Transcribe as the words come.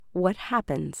What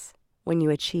happens when you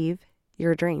achieve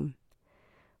your dream?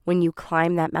 When you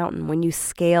climb that mountain, when you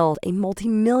scale a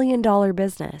multi-million-dollar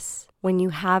business, when you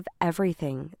have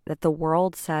everything that the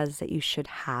world says that you should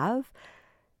have,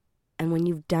 and when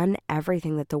you've done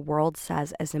everything that the world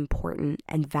says is important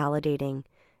and validating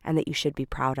and that you should be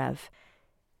proud of.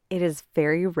 It is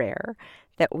very rare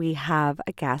that we have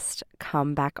a guest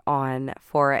come back on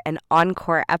for an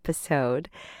encore episode.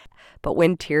 But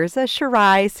when Tirzah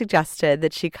Shirai suggested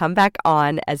that she come back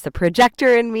on as the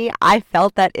projector in me, I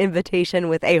felt that invitation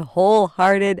with a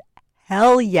wholehearted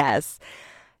hell yes.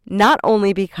 Not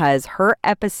only because her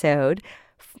episode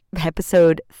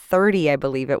 30, I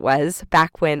believe it was,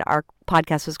 back when our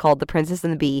podcast was called The Princess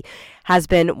and the Bee, has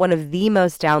been one of the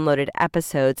most downloaded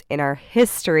episodes in our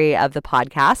history of the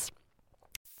podcast.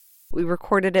 We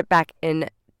recorded it back in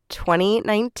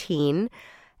 2019.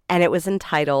 And it was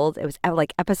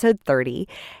like episode 30,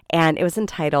 and it was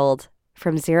entitled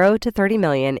From Zero to 30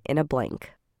 Million in a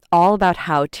Blink. All about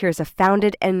how Tirzah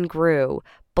founded and grew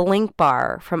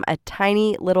Blinkbar from a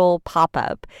tiny little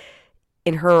pop-up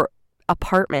in her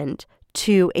apartment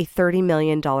to a $30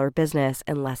 million business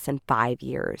in less than 5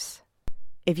 years.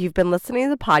 If you've been listening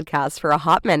to the podcast for a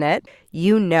hot minute,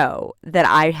 you know that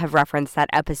I have referenced that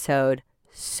episode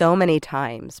so many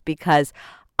times because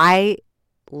I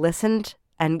listened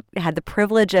and had the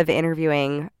privilege of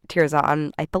interviewing Tirzah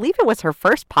on, I believe it was her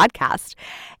first podcast.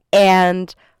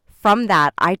 And from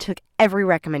that, I took every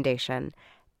recommendation,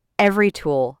 every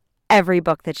tool, every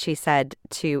book that she said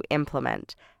to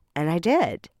implement. And I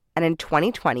did. And in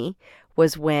 2020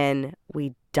 was when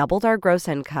we doubled our gross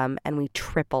income and we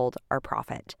tripled our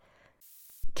profit.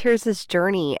 Tirzah's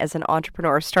journey as an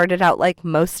entrepreneur started out like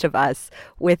most of us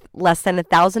with less than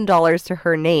 $1,000 to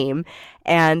her name,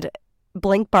 and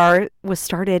Blinkbar was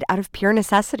started out of pure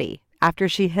necessity after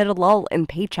she hit a lull in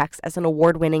paychecks as an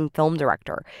award-winning film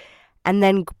director. And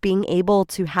then being able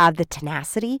to have the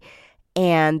tenacity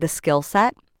and the skill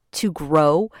set to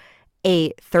grow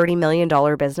a $30 million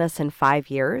business in 5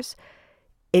 years,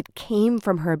 it came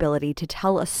from her ability to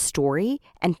tell a story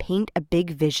and paint a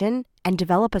big vision and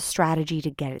develop a strategy to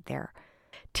get it there.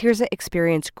 Tirzah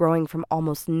experienced growing from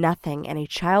almost nothing and a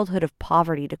childhood of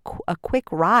poverty to a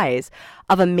quick rise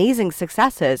of amazing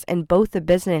successes in both the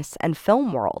business and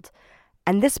film world.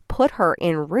 And this put her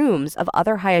in rooms of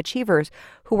other high achievers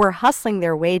who were hustling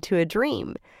their way to a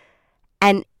dream.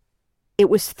 And it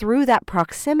was through that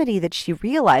proximity that she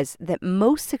realized that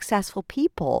most successful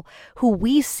people who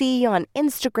we see on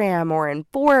Instagram or in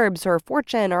Forbes or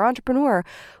Fortune or Entrepreneur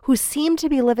who seem to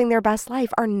be living their best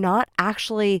life are not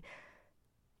actually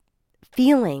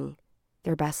feeling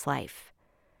their best life.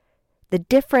 The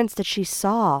difference that she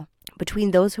saw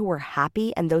between those who were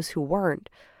happy and those who weren't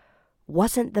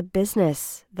wasn't the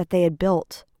business that they had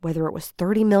built, whether it was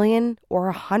 30 million or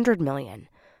 100 million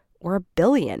or a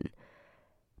billion,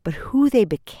 but who they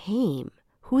became,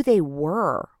 who they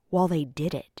were while they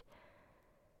did it.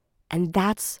 And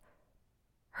that's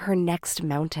her next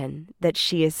mountain that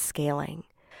she is scaling.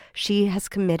 She has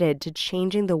committed to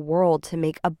changing the world to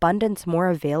make abundance more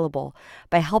available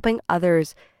by helping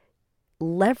others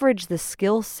leverage the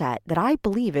skill set that I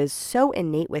believe is so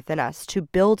innate within us to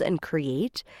build and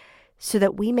create so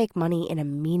that we make money in a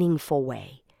meaningful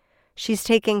way. She's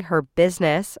taking her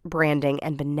business, branding,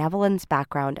 and benevolence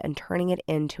background and turning it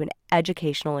into an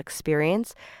educational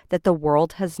experience that the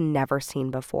world has never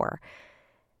seen before.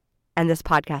 And this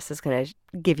podcast is going to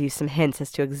give you some hints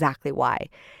as to exactly why.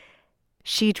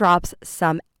 She drops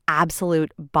some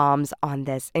absolute bombs on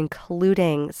this,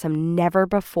 including some never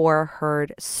before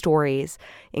heard stories,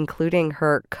 including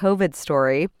her COVID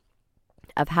story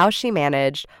of how she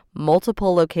managed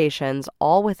multiple locations,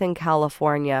 all within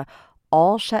California,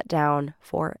 all shut down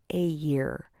for a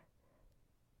year.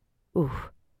 Ooh,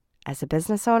 as a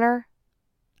business owner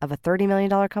of a $30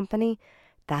 million company,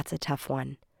 that's a tough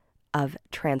one of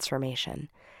transformation.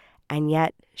 And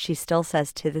yet she still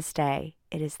says to this day,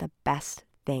 it is the best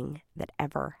thing that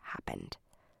ever happened.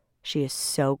 She is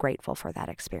so grateful for that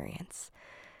experience.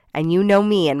 And you know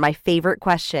me and my favorite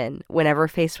question whenever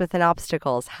faced with an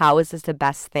obstacle is, how is this the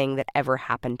best thing that ever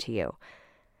happened to you?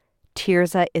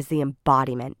 Tirzah is the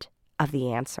embodiment of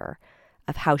the answer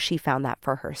of how she found that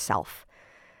for herself.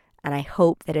 And I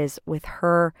hope that is with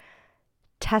her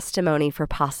testimony for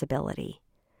possibility,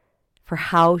 for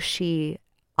how she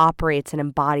operates and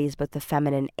embodies both the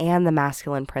feminine and the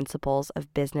masculine principles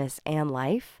of business and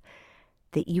life,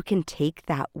 that you can take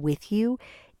that with you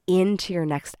into your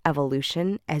next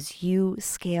evolution as you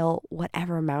scale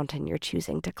whatever mountain you're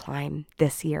choosing to climb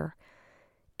this year.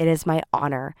 It is my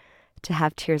honor to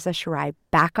have Tirzah Shirai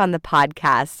back on the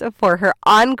podcast for her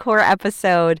encore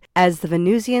episode as the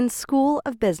Venusian School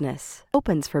of Business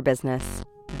opens for business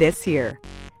this year.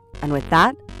 And with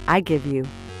that, I give you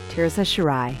Tirzah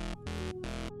Shirai.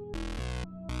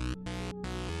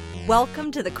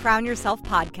 Welcome to the Crown Yourself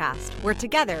podcast, where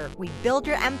together we build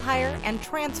your empire and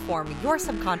transform your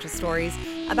subconscious stories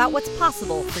about what's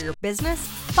possible for your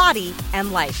business, body,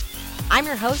 and life. I'm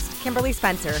your host, Kimberly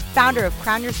Spencer, founder of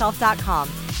CrownYourself.com,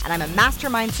 and I'm a master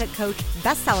mindset coach,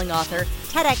 best-selling author,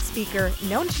 TEDx speaker,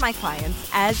 known to my clients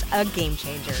as a game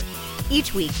changer.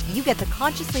 Each week, you get the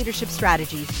conscious leadership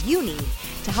strategies you need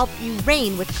to help you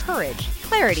reign with courage,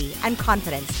 clarity, and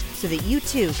confidence so that you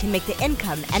too can make the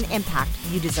income and impact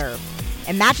you deserve.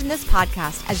 Imagine this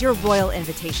podcast as your royal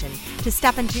invitation to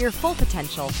step into your full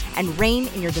potential and reign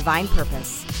in your divine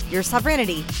purpose. Your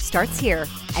sovereignty starts here,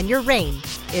 and your reign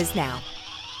is now.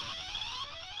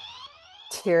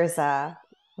 Tirzah,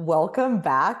 welcome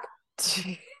back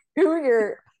to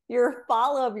your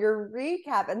follow-up, your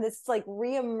recap, and this like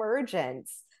reemergence.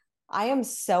 I am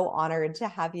so honored to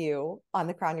have you on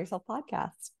the Crown Yourself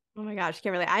podcast. Oh my gosh,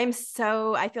 Kimberly, I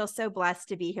feel so blessed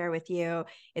to be here with you.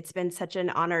 It's been such an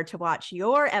honor to watch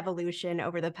your evolution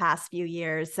over the past few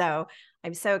years. So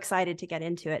I'm so excited to get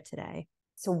into it today.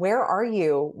 So where are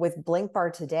you with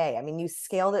Blinkbar today? I mean, you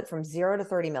scaled it from 0 to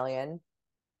 30 million.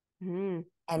 Mm-hmm.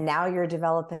 And now you're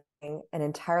developing an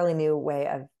entirely new way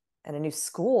of, and a new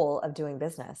school of doing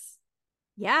business.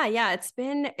 Yeah.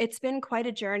 It's been quite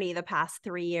a journey the past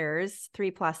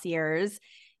 3+ years.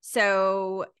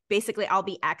 So basically I'll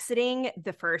be exiting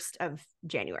the 1st of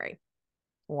January.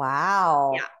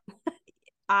 Wow. Yeah.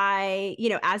 I,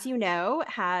 as you know,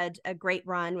 had a great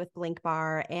run with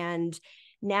Blinkbar, and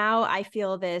now I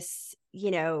feel this,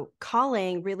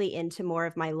 calling really into more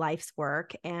of my life's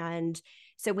work. And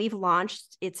so we've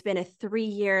launched, it's been a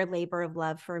 3-year labor of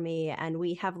love for me. And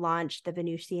we have launched the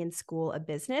Venusian School of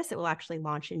Business. It will actually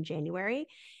launch in January.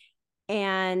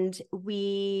 And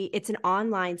it's an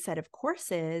online set of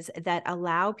courses that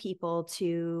allow people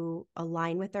to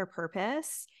align with their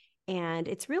purpose. And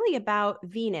it's really about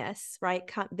Venus, right?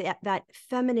 That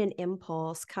feminine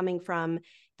impulse coming from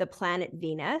the planet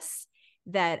Venus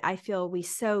that I feel we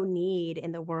so need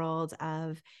in the world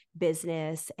of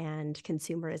business and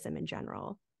consumerism in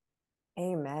general.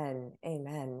 Amen.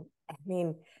 I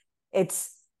mean,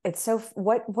 it's so,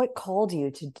 what called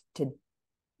you to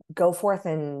go forth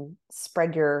and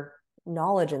spread your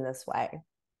knowledge in this way?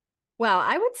 Well,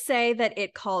 I would say that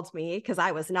it called me because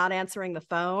I was not answering the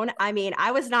phone. I mean,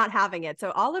 I was not having it. So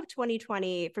all of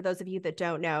 2020, for those of you that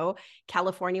don't know,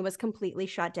 California was completely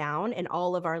shut down and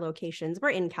all of our locations were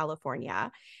in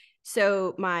California.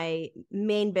 So my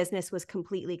main business was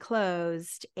completely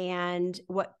closed. And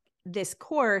what this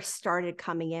course started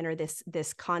coming in, or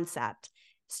this concept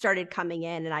started coming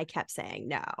in, and I kept saying,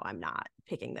 no, I'm not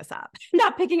picking this up.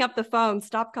 Not picking up the phone.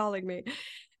 Stop calling me.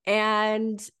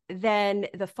 And then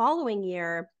the following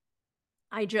year,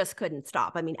 I just couldn't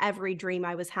stop. I mean, every dream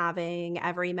I was having,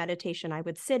 every meditation I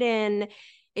would sit in,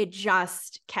 it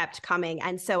just kept coming.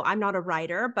 And so I'm not a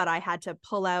writer, but I had to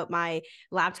pull out my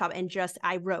laptop and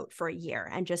I wrote for a year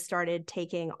and just started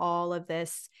taking all of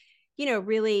this,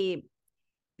 really,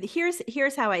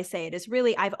 here's how I say it is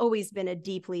really, I've always been a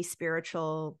deeply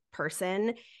spiritual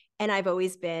person. And I've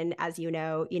always been, as you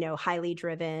know, highly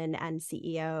driven and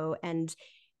CEO. And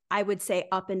I would say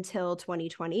up until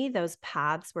 2020, those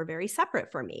paths were very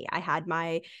separate for me. I had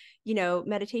my,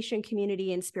 meditation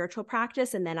community and spiritual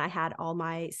practice, and then I had all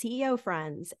my CEO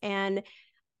friends. And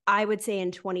I would say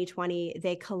in 2020,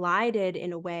 they collided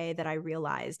in a way that I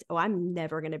realized, oh, I'm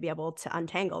never going to be able to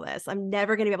untangle this. I'm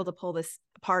never going to be able to pull this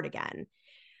apart again.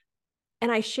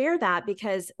 And I share that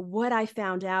because what I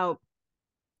found out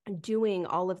doing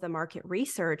all of the market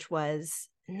research was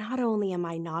not only am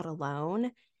I not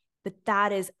alone, but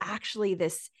that is actually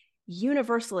this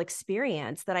universal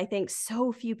experience that I think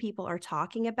so few people are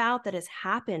talking about that has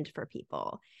happened for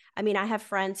people. I mean, I have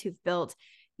friends who've built,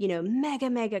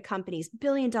 mega companies,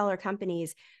 billion-dollar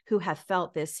companies who have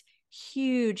felt this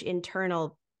huge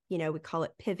internal, we call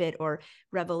it pivot or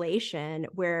revelation,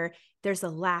 where there's a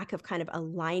lack of kind of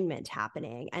alignment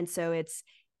happening. And so it's,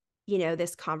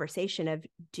 this conversation of,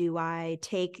 do I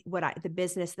take the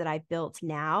business that I've built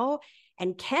now,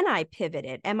 and can I pivot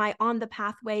it? Am I on the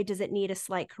pathway? Does it need a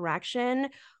slight correction?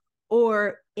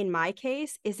 Or in my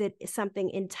case, is it something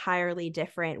entirely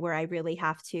different where I really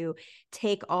have to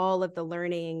take all of the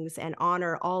learnings and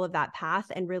honor all of that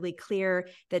path and really clear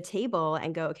the table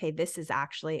and go, okay, this is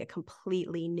actually a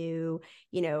completely new,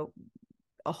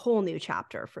 a whole new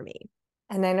chapter for me.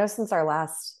 And I know since our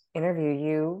last interview,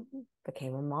 you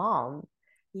became a mom.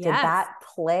 Did Yes. that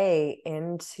play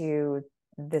into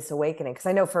this awakening? Because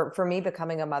I know for me,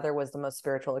 becoming a mother was the most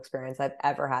spiritual experience I've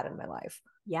ever had in my life.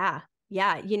 Yeah.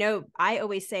 Yeah. I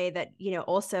always say that,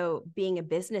 also being a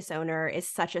business owner is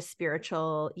such a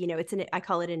spiritual, I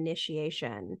call it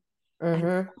initiation. And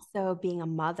Mm-hmm. also being a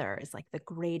mother is like the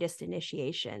greatest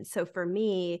initiation. So for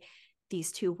me,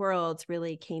 these two worlds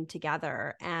really came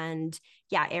together. And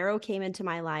yeah, Arrow came into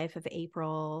my life of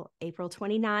April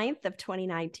 29th of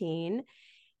 2019.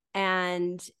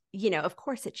 And, of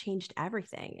course it changed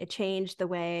everything. It changed the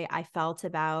way I felt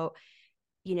about,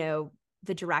 you know,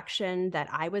 the direction that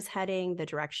I was heading, the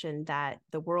direction that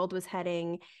the world was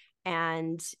heading.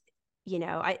 And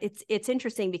it's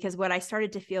interesting because what I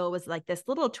started to feel was like this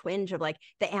little twinge of like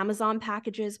the Amazon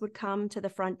packages would come to the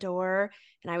front door,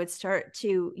 and I would start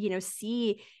to,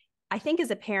 see, I think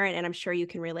as a parent, and I'm sure you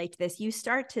can relate to this, you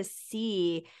start to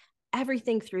see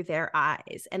everything through their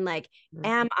eyes. And like,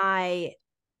 am I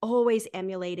always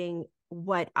emulating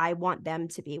what I want them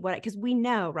to be? Because we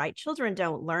know, right? Children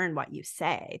don't learn what you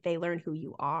say, they learn who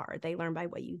you are, they learn by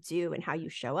what you do and how you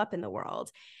show up in the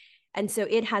world. And so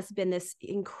it has been this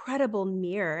incredible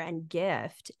mirror and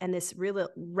gift and this real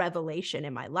revelation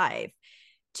in my life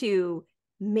to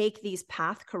make these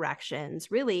path corrections,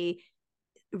 really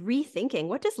rethinking,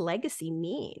 what does legacy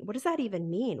mean? What does that even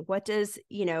mean? What do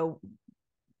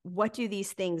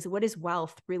these things, what does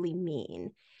wealth really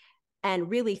mean? And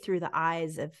really through the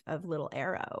eyes of little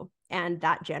Arrow and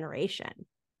that generation.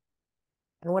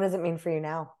 And what does it mean for you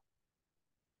now?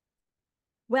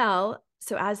 Well,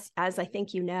 so as I think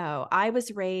I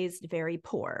was raised very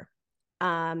poor.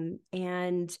 And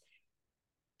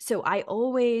so I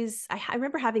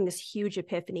remember having this huge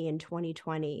epiphany in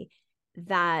 2020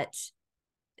 that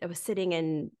I was sitting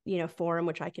in, forum,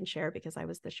 which I can share because I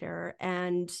was the sharer.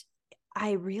 And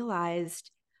I realized,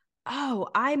 oh,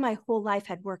 I my whole life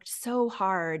had worked so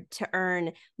hard to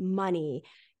earn money,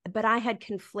 but I had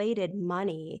conflated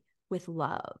money with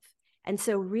love. And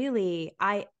so really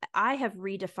I have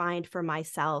redefined for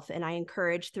myself, and I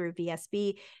encourage through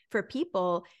VSB for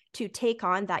people to take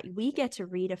on that. We get to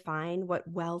redefine what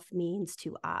wealth means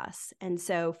to us. And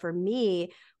so for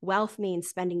me, wealth means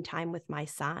spending time with my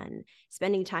son,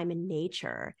 spending time in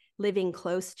nature, living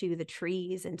close to the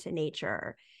trees and to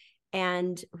nature,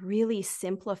 and really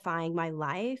simplifying my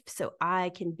life so I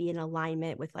can be in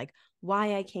alignment with like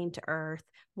why I came to earth,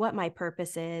 what my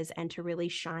purpose is, and to really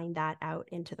shine that out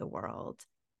into the world.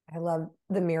 I love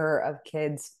the mirror of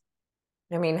kids.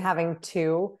 I mean, having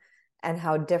two and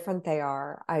how different they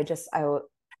are. I just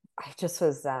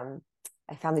was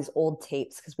I found these old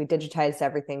tapes because we digitized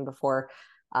everything before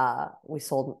we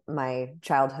sold my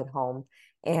childhood home.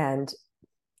 And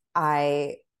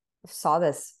I saw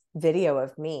this video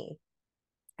of me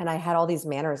and I had all these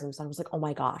mannerisms. I was like, oh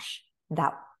my gosh,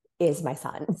 that is my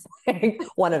son.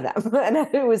 One of them. And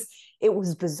it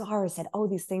was bizarre. I said, oh,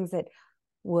 these things that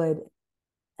would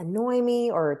annoy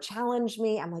me or challenge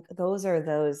me. I'm like, those are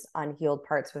those unhealed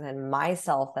parts within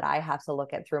myself that I have to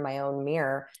look at through my own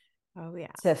mirror Oh,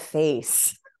 yeah. to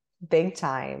face big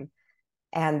time.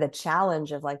 And the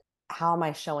challenge of like, how am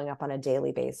I showing up on a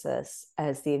daily basis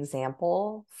as the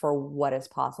example for what is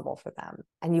possible for them?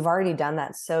 And you've already done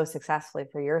that so successfully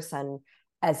for your son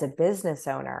as a business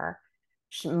owner,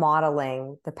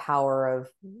 modeling the power of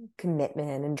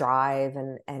commitment and drive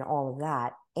and all of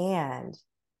that. And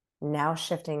now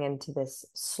shifting into this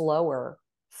slower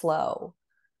flow.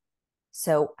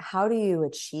 So how do you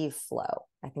achieve flow?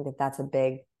 I think that that's a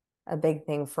big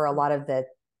thing for a lot of the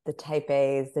type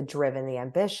A's, the driven, the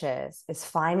ambitious, is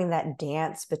finding that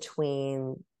dance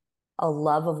between a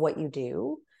love of what you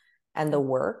do and the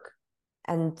work,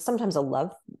 and sometimes a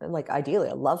love, like ideally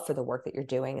a love for the work that you're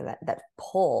doing and that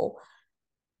pull,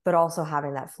 but also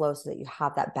having that flow so that you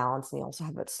have that balance and you also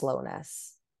have that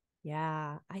slowness.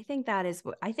 Yeah, I think that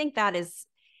is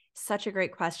such a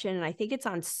great question. And I think it's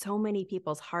on so many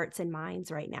people's hearts and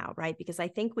minds right now, right? Because I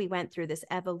think we went through this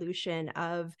evolution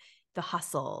of the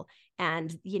hustle,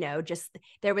 and, just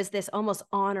there was this almost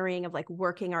honoring of like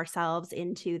working ourselves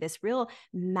into this real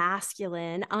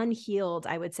masculine, unhealed,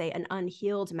 I would say an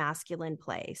unhealed masculine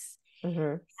place.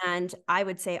 Mm-hmm. And I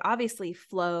would say, obviously,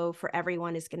 flow for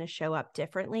everyone is going to show up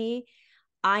differently.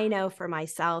 I know for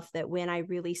myself that when I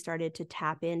really started to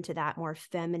tap into that more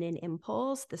feminine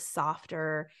impulse, the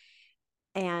softer,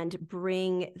 and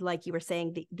bring, like you were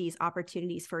saying, these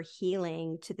opportunities for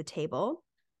healing to the table,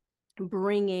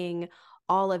 bringing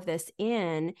all of this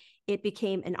in, it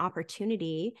became an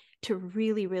opportunity to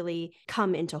really, really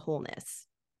come into wholeness.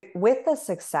 With the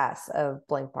success of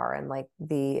Blinkbar and like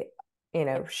the,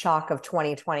 Yeah. shock of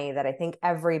 2020 that I think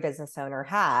every business owner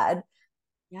had,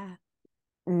 Yeah.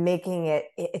 making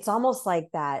it's almost like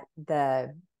that,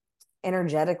 the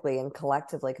energetically and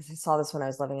collectively, because I saw this when I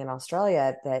was living in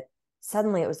Australia, that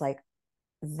suddenly it was like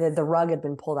the rug had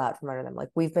been pulled out from under them. Like,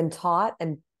 we've been taught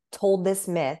and told this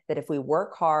myth that if we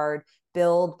work hard,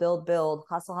 build,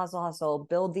 hustle, hustle, hustle,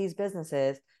 build these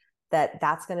businesses,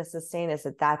 that's going to sustain us,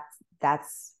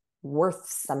 that's worth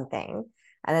something.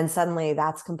 And then suddenly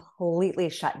that's completely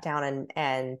shut down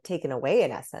and taken away,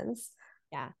 in essence.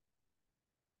 Yeah.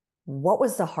 What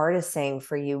was the hardest thing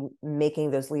for you making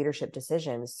those leadership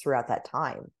decisions throughout that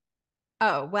time?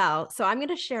 Oh, well, so I'm going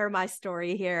to share my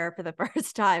story here for the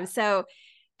first time. So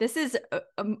this is,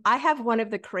 I have one of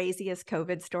the craziest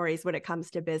COVID stories when it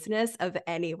comes to business of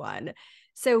anyone.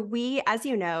 So we, as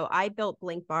you know, I built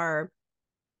Blinkbar,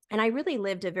 and I really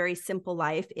lived a very simple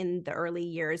life in the early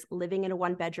years, living in a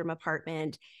 1-bedroom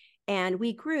apartment. And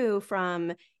we grew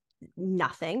from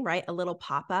nothing, right? A little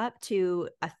pop-up to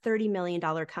a $30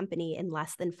 million company in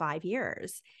less than 5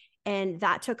 years. And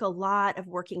that took a lot of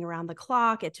working around the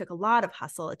clock. It took a lot of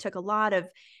hustle. It took a lot of,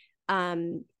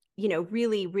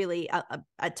 really, really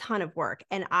a ton of work.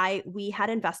 And we had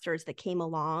investors that came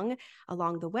along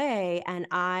the way, and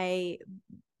I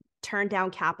turned down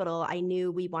capital. I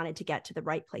knew we wanted to get to the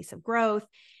right place of growth.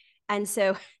 And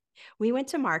so we went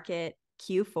to market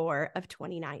Q4 of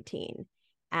 2019.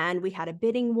 And we had a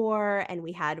bidding war, and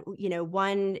we had,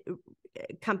 one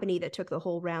company that took the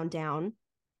whole round down.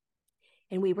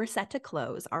 And we were set to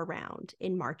close our round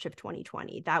in March of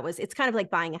 2020. It's kind of like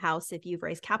buying a house. If you've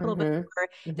raised capital before,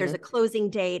 there's a closing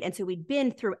date. And so we'd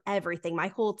been through everything. My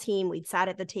whole team, we'd sat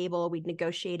at the table, we'd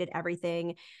negotiated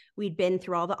everything. We'd been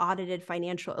through all the audited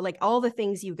financial, like all the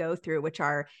things you go through, which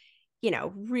are,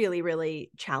 really,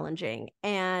 really challenging.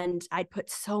 And I'd put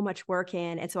so much work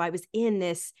in. And so I was in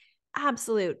this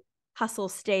absolute hustle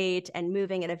state and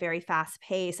moving at a very fast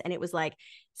pace. And it was like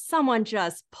someone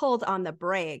just pulled on the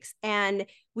brakes, and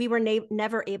we were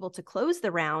never able to close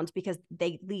the round because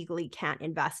they legally can't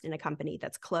invest in a company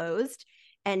that's closed.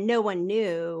 And no one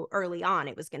knew early on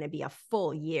it was going to be a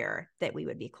full year that we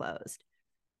would be closed.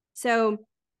 So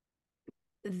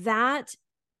that,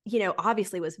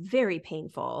 obviously was very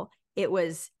painful. It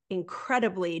was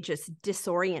incredibly just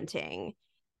disorienting.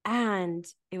 And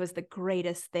it was the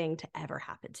greatest thing to ever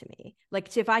happen to me.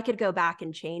 Like, if I could go back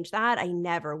and change that, I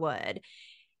never would,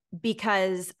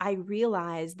 because I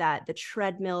realized that the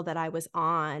treadmill that I was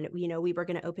on, we were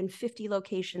going to open 50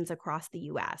 locations across the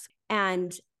US.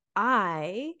 And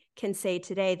I can say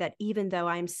today that even though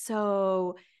I'm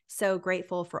so, so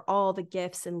grateful for all the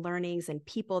gifts and learnings and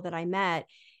people that I met,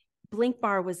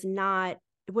 Blinkbar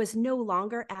was no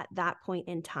longer at that point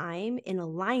in time in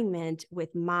alignment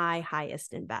with my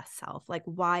highest and best self, like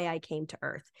why I came to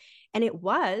earth. And it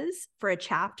was for a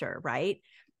chapter, right?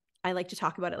 I like to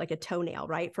talk about it like a toenail,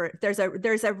 right? There's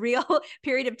a real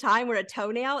period of time where a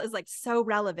toenail is like so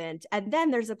relevant. And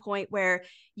then there's a point where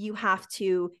you have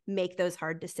to make those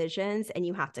hard decisions, and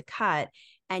you have to cut,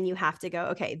 and you have to go,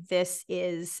 okay, this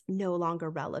is no longer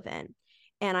relevant.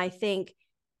 And I think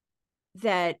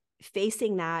that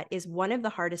facing that is one of the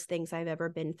hardest things I've ever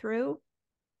been through,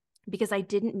 because I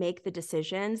didn't make the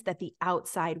decisions that the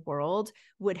outside world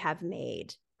would have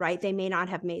made, right? They may not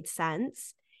have made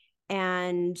sense.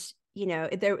 And,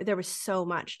 there was so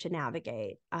much to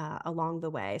navigate along the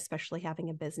way, especially having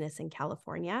a business in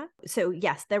California. So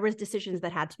yes, there was decisions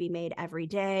that had to be made every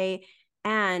day.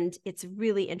 And it's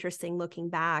really interesting looking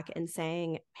back and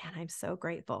saying, man, I'm so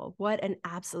grateful. What an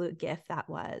absolute gift that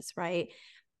was, right?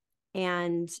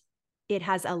 And it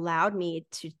has allowed me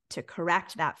to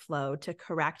correct that flow, to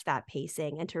correct that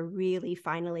pacing, and to really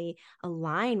finally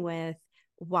align with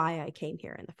why I came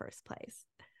here in the first place.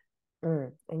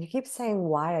 And you keep saying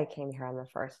why I came here in the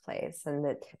first place, and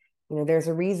that, there's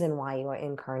a reason why you are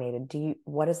incarnated.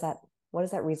 What is that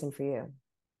reason for you?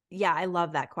 Yeah, I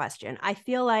love that question. I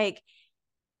feel like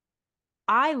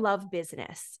I love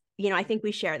business. I think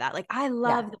we share that. Like, I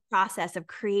love the process of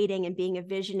creating and being a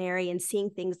visionary and seeing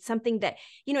things, something that,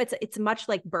 it's much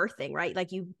like birthing, right? Like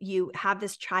you have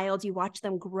this child, you watch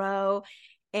them grow.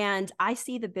 And I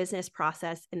see the business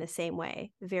process in the same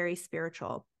way, very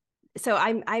spiritual. So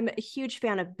I'm a huge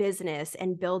fan of business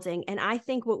and building. And I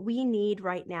think what we need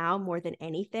right now more than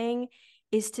anything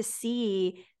is to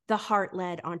see the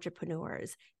heart-led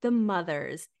entrepreneurs, the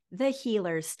mothers, the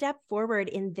healers step forward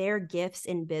in their gifts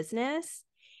in business.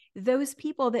 Those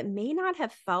people that may not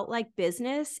have felt like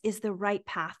business is the right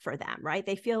path for them, right?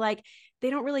 They feel like they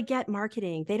don't really get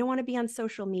marketing. They don't want to be on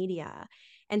social media.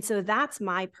 And so that's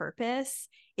my purpose,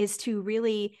 is to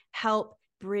really help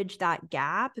bridge that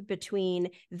gap between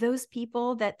those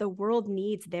people that the world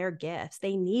needs their gifts.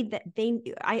 They need that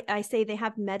I say they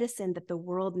have medicine that the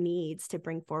world needs to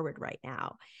bring forward right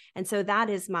now. And so that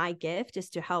is my gift, is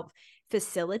to help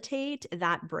facilitate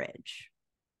that bridge.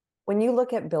 When you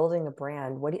look at building a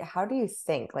brand, how do you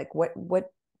think? Like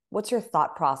what's your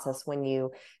thought process when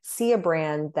you see a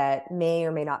brand that may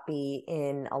or may not be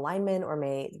in alignment, or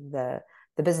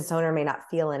the business owner may not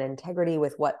feel in integrity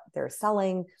with what they're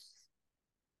selling?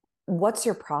 What's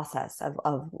your process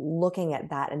of looking at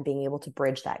that and being able to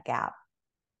bridge that gap?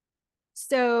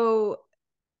 So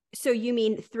you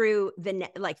mean through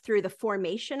through the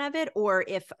formation of it, or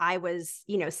if I was,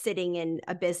 sitting in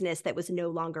a business that was no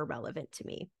longer relevant to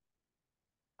me?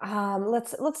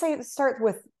 Let's say start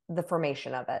with the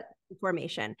formation of it.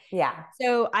 Formation. Yeah.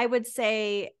 So I would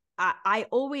say I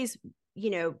always,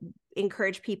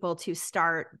 encourage people to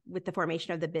start with the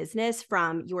formation of the business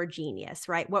from your genius,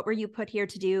 right? What were you put here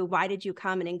to do? Why did you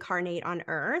come and incarnate on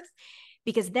earth?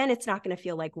 Because then it's not going to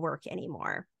feel like work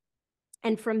anymore.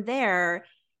 And from there,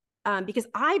 because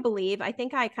I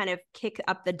think I kind of kick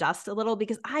up the dust a little,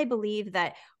 because I believe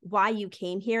that why you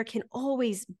came here can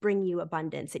always bring you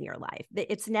abundance in your life.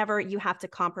 It's never you have to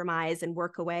compromise and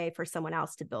work away for someone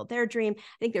else to build their dream.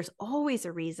 I think there's always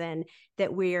a reason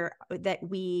that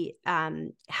we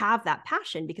have that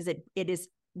passion, because it is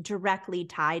directly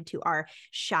tied to our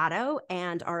shadow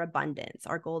and our abundance,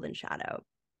 our golden shadow.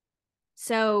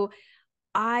 So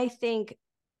I think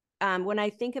when I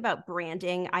think about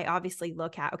branding, I obviously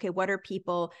look at, okay, what are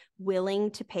people willing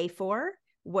to pay for?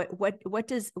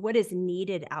 What is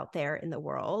needed out there in the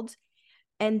world?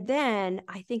 And then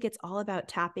I think it's all about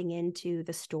tapping into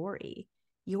the story,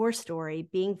 your story,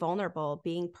 being vulnerable,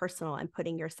 being personal, and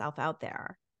putting yourself out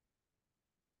there.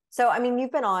 So, I mean,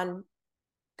 you've been on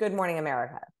Good Morning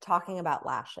America talking about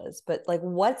lashes, but like,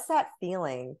 what's that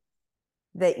feeling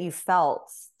that you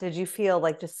felt? Did you feel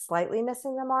like just slightly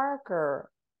missing the mark,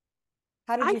 or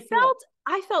how did you feel?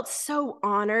 I felt so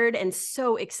honored and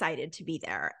so excited to be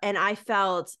there. And I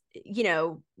felt,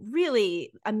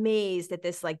 really amazed at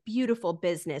this like beautiful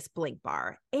business,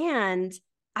 Blinkbar. And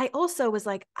I also was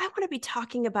like, I want to be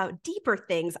talking about deeper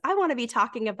things. I want to be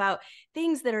talking about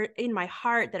things that are in my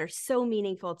heart that are so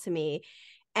meaningful to me.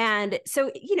 And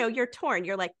so, you're torn.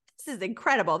 You're like, this is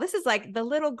incredible. This is like the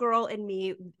little girl in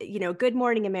me, Good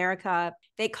Morning America.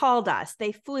 They called us,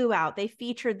 they flew out, they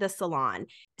featured the salon.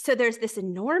 So there's this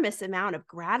enormous amount of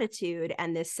gratitude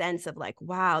and this sense of like,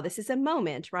 wow, this is a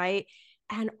moment, right?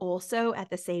 And also at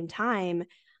the same time,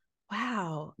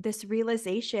 wow, this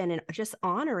realization and just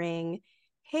honoring,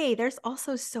 hey, there's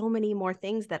also so many more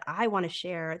things that I want to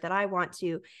share, that I want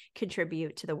to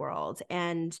contribute to the world.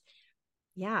 And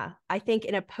yeah, I think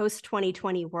in a post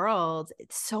 2020 world,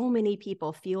 so many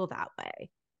people feel that way.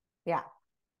 Yeah.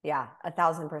 Yeah.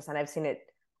 1,000%. I've seen it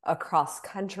across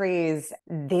countries.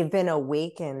 They've been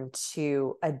awakened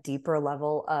to a deeper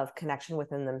level of connection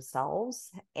within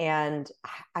themselves. And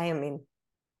I'm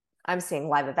seeing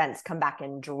live events come back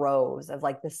in droves of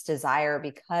like this desire,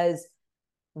 because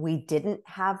we didn't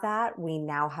have that. We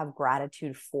now have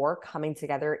gratitude for coming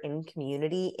together in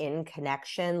community, in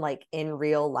connection, like in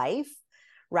real life,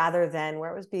 rather than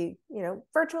where it was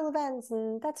virtual events,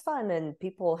 and that's fun. And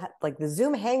people like the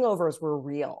Zoom hangovers were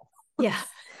real. Yeah.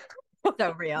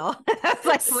 So real. It's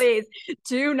like, please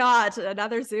do not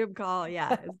another Zoom call.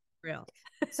 Yeah, it's real.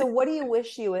 So what do you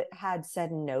wish you had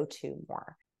said no to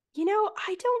more?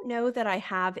 I don't know that I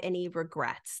have any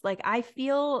regrets. Like I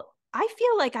feel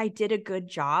like I did a good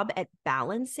job at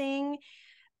balancing.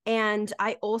 And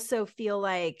I also feel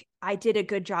like I did a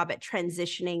good job at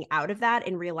transitioning out of that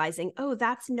and realizing, oh,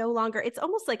 that's no longer, it's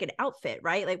almost like an outfit,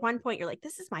 right? Like one point you're like,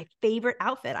 this is my favorite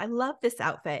outfit. I love this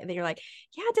outfit. And then you're like,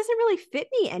 yeah, it doesn't really fit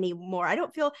me anymore. I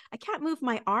can't move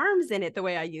my arms in it the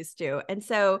way I used to. And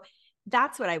so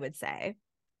that's what I would say.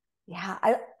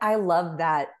 Yeah, I love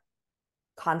that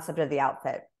concept of the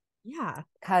outfit. Yeah.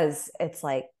 Because it's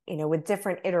like, with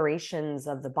different iterations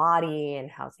of the body and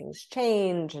how things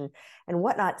change and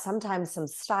whatnot, sometimes some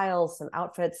styles, some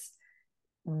outfits,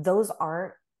 those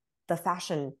aren't the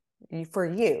fashion for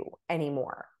you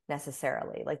anymore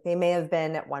necessarily. Like they may have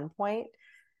been at one point,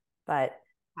 but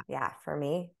yeah, for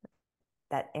me,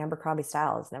 that Abercrombie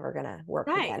style is never gonna work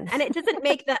Right. again. And it doesn't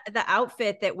make the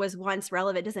outfit that was once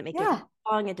relevant, doesn't make it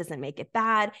wrong. It doesn't make it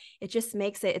bad. It just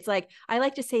makes it's like, I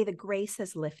like to say the grace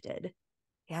has lifted.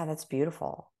 Yeah, that's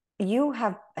beautiful. You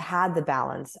have had the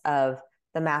balance of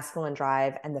the masculine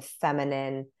drive and the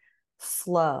feminine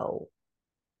flow.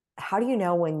 How do you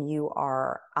know when you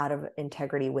are out of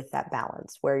integrity with that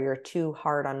balance, where you're too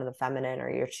hard on the feminine or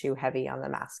you're too heavy on the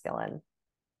masculine?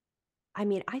 I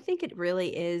mean, I think it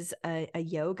really is a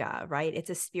yoga, right? It's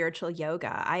a spiritual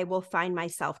yoga. I will find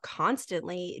myself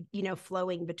constantly,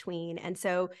 flowing between. And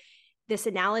so this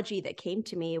analogy that came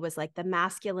to me was like the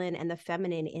masculine and the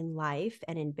feminine in life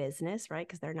and in business, right?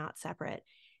 Because they're not separate.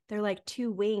 They're like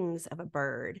two wings of a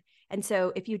bird. And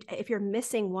so if you're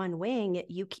missing one wing,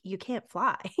 you can't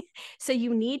fly. So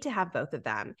you need to have both of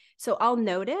them. So I'll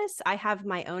notice I have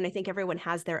my own, I think everyone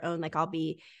has their own, like I'll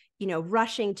be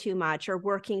rushing too much or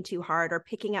working too hard or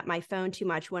picking up my phone too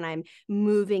much when I'm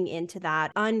moving into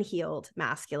that unhealed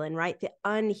masculine, right? The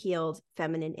unhealed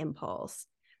feminine impulse.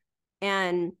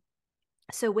 And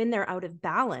so when they're out of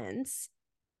balance,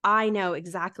 I know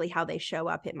exactly how they show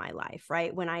up in my life,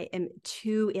 right? When I am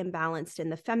too imbalanced in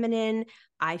the feminine,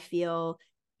 I feel,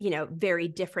 very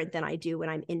different than I do when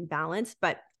I'm in balance.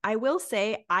 But I will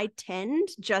say I tend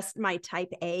just my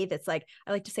type A, that's like,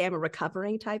 I like to say I'm a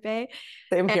recovering type A.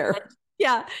 Same And here.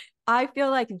 yeah, I feel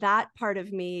like that part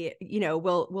of me,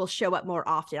 will show up more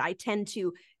often. I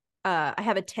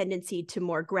have a tendency to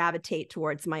more gravitate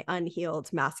towards my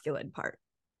unhealed masculine part,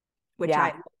 which I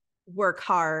Yeah. work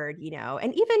hard,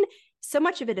 and even so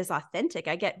much of it is authentic.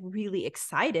 I get really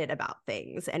excited about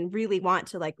things and really want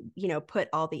to put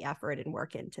all the effort and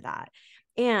work into that.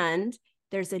 And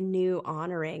there's a new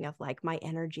honoring of like my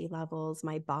energy levels,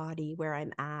 my body, where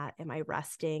I'm at. Am I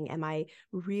resting? Am I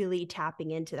really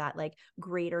tapping into that like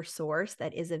greater source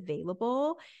that is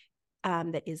available,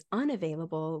 that is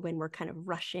unavailable when we're kind of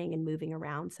rushing and moving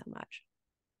around so much?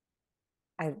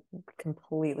 I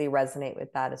completely resonate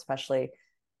with that, especially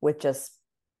with just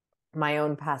my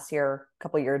own past year,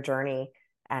 couple year journey,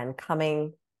 and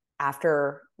coming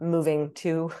after moving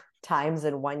 2 times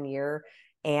in 1 year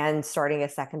and starting a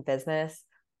second business.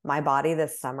 My body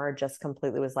this summer just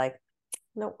completely was like,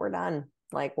 no, we're done.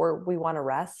 Like we want to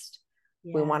rest.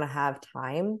 We Yeah. want to have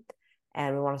time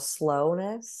and we want a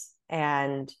slowness.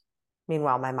 And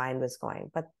meanwhile, my mind was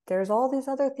going, but there's all these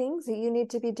other things that you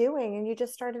need to be doing. And you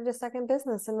just started a second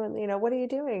business. And, what are you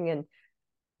doing? And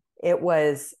there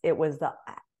was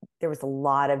a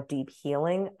lot of deep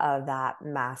healing of that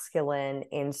masculine,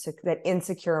 that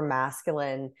insecure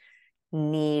masculine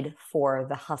need for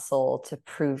the hustle to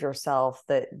prove yourself,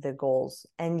 the goals.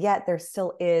 And yet there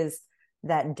still is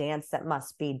that dance that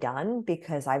must be done,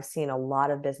 because I've seen a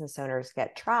lot of business owners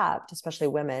get trapped, especially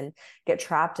women, get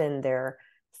trapped in their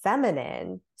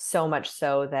feminine, so much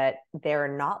so that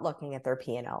they're not looking at their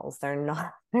P&Ls. They're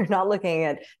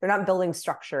not building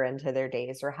structure into their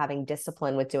days or having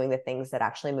discipline with doing the things that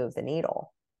actually move the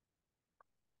needle.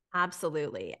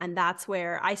 Absolutely. And that's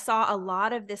where I saw a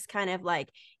lot of this kind of like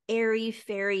airy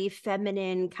fairy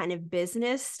feminine kind of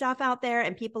business stuff out there.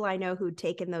 And people I know who'd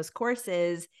taken those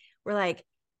courses were like,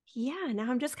 yeah, now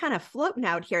I'm just kind of floating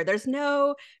out here. There's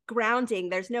no grounding,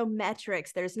 there's no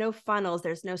metrics, there's no funnels,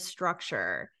 there's no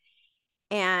structure.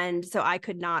 And so I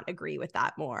could not agree with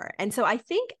that more. And so I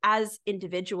think as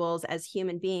individuals, as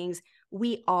human beings,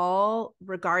 we all,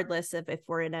 regardless of if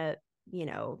we're in a,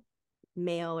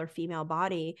 male or female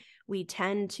body, we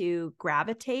tend to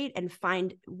gravitate and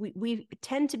we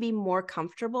tend to be more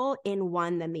comfortable in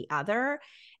one than the other.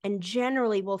 And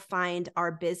generally, we'll find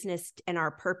our business and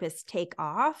our purpose take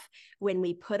off when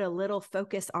we put a little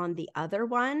focus on the other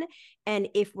one. And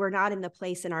if we're not in the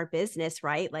place in our business,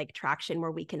 right, like traction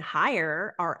where we can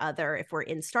hire our other, if we're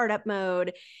in startup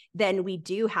mode, then we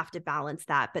do have to balance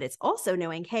that. But it's also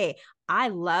knowing, hey, I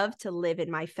love to live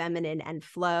in my feminine and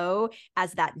flow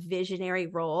as that visionary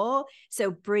role.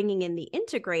 So bringing in the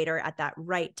integrator at that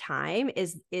right time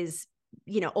is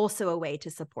also a way to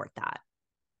support that.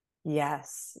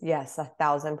 Yes,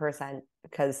 1,000%.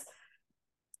 Because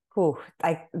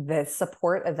the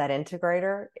support of that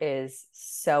integrator is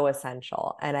so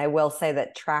essential. And I will say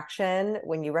that traction,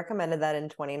 when you recommended that in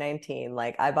 2019,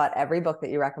 like I bought every book that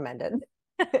you recommended.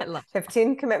 I love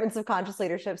 15 Commitments of Conscious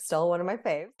Leadership, still one of my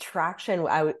faves. Traction,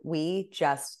 we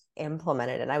just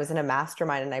implemented. And I was in a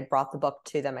mastermind and I brought the book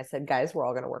to them. I said, guys, we're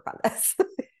all going to work on this.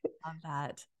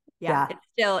 that. Yeah,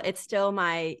 Yeah. it's still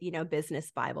my,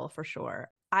 business Bible for sure.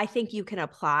 I think you can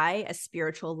apply a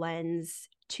spiritual lens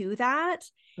to that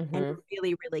and Mm-hmm.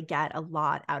 really, really get a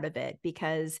lot out of it,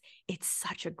 because it's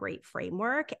such a great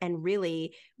framework. And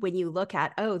really, when you look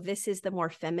at, oh, this is the more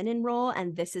feminine role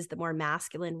and this is the more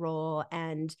masculine role,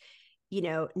 and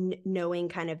knowing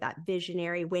kind of that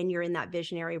visionary, when you're in that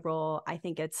visionary role, I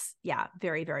think it's,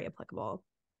 very, very applicable.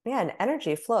 Yeah, and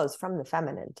energy flows from the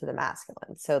feminine to the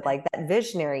masculine. So like that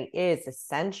visionary is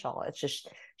essential. It's just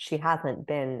she hasn't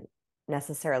been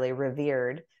necessarily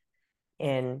revered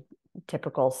in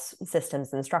typical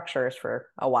systems and structures for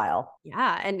a while.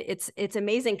 Yeah, and it's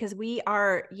amazing because we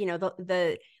are,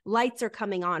 the lights are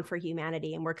coming on for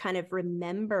humanity, and we're kind of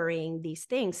remembering these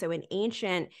things. So in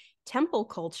ancient temple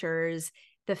cultures,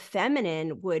 the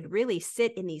feminine would really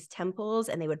sit in these temples,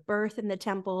 and they would birth in the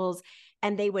temples,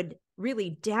 and they would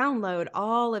really download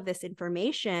all of this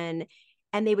information,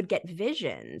 and they would get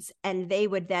visions, and they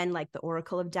would then, like the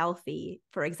Oracle of Delphi,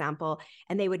 for example,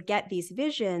 and they would get these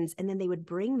visions, and then they would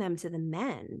bring them to the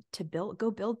men to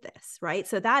go build this, right?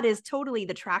 So that is totally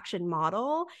the traction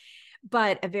model,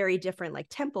 but a very different like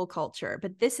temple culture.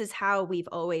 But this is how we've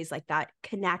always like that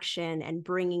connection and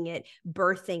bringing it,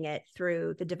 birthing it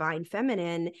through the divine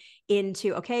feminine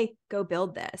into, okay, go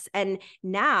build this. And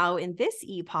now in this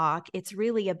epoch, it's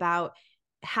really about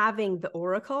having the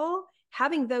oracle,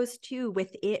 having those two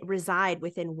with it reside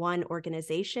within one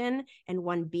organization and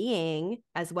one being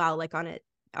as well, like on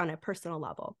a personal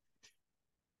level.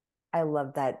 I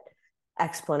love that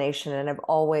explanation. And I've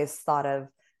always thought of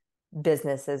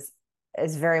business as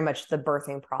very much the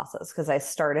birthing process, because I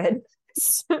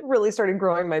really started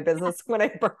growing my business when I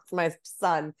birthed my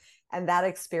son. And that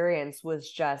experience was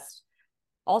just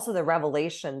also the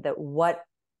revelation that what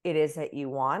it is that you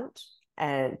want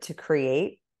and to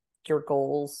create your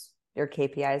goals, your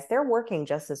KPIs, they're working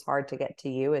just as hard to get to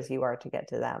you as you are to get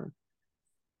to them.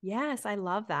 Yes, I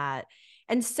love that.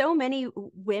 And so many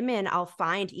women I'll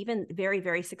find, even very,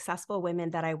 very successful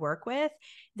women that I work with,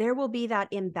 there will be that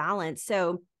imbalance.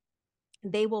 So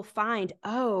they will find,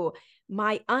 oh,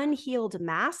 my unhealed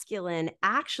masculine,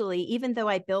 actually, even though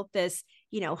I built this,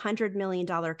 $100 million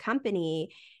company,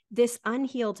 this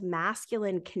unhealed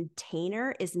masculine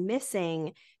container is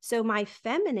missing. So my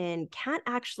feminine can't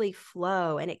actually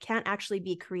flow, and it can't actually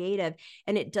be creative.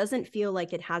 And it doesn't feel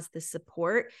like it has the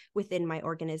support within my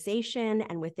organization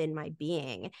and within my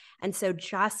being. And so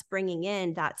just bringing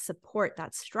in that support,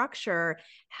 that structure,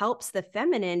 helps the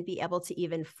feminine be able to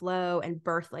even flow and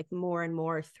birth like more and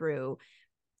more through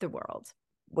the world.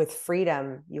 With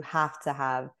freedom, you have to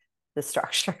have the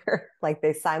structure. Like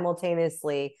they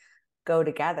simultaneously go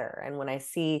together. And when I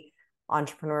see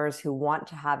entrepreneurs who want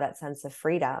to have that sense of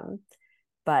freedom,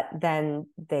 but then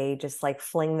they just like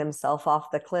fling themselves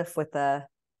off the cliff with a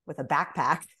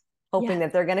backpack, hoping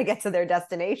that they're going to get to their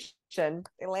destination,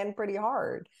 they land pretty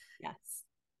hard. Yes.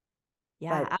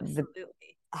 Yeah, but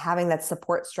absolutely. Having that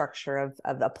support structure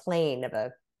of a plane, of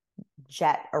a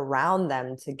jet around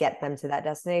them to get them to that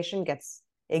destination gets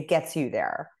you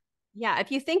there. Yeah,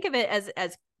 if you think of it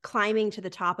as climbing to the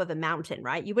top of a mountain,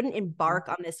 right? You wouldn't embark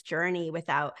on this journey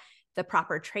without the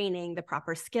proper training, the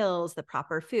proper skills, the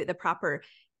proper food, the proper,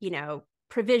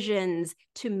 provisions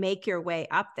to make your way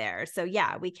up there. So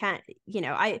yeah, we can't,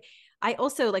 I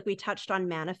also, like we touched on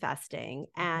manifesting,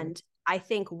 and I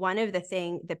think one of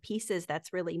the pieces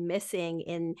that's really missing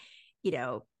in,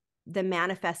 the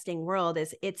manifesting world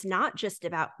is it's not just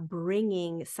about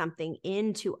bringing something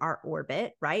into our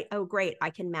orbit, right? Oh, great, I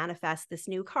can manifest this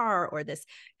new car or this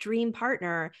dream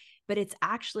partner, but it's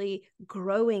actually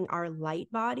growing our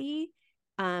light body,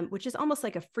 which is almost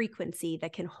like a frequency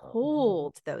that can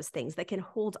hold those things, that can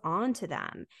hold on to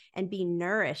them and be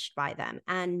nourished by them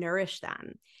and nourish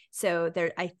them. So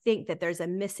I think that there's a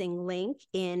missing link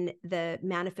in the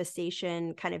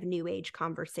manifestation kind of new age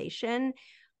conversation,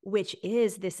 which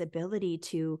is this ability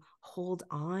to hold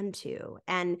on to.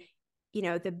 And,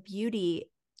 the beauty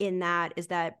in that is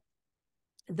that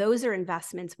those are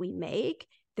investments we make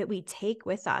that we take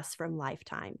with us from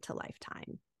lifetime to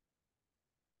lifetime.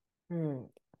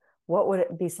 What would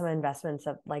it be some investments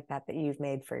like that you've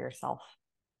made for yourself?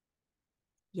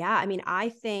 Yeah, I mean, I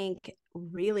think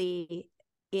really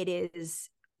it is,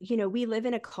 we live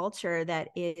in a culture that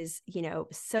is,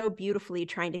 so beautifully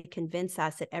trying to convince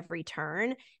us at every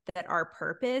turn that our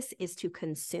purpose is to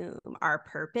consume. Our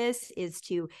purpose is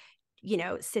to,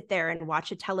 sit there and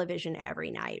watch a television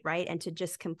every night, right? And to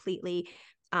just completely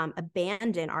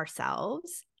abandon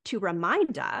ourselves, to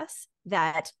remind us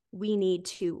that we need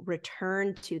to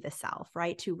return to the self,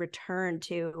 right? To return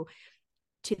to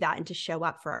that and to show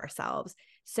up for ourselves.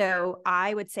 So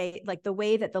I would say, like, the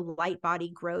way that the light body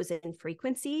grows in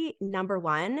frequency, number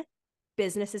one,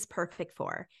 business is perfect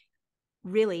for.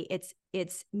 Really,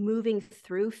 it's moving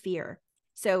through fear.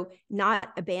 So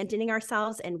not abandoning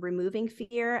ourselves and removing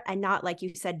fear, and not, like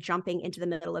you said, jumping into the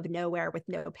middle of nowhere with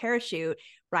no parachute,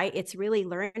 right? It's really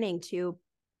learning to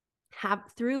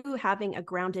through having a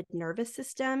grounded nervous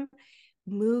system,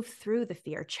 move through the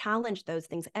fear, challenge those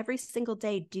things every single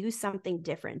day, do something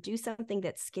different, do something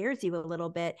that scares you a little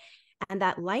bit, and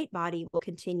that light body will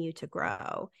continue to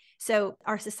grow. So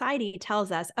our society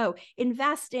tells us, oh,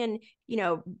 invest in,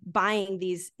 buying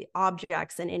these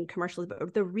objects and in commercials,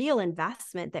 but the real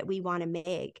investment that we want to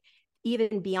make,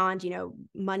 even beyond,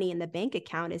 money in the bank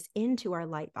account, is into our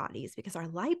light bodies, because our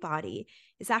light body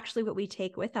is actually what we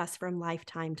take with us from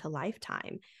lifetime to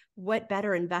lifetime. What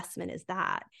better investment is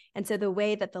that? And so the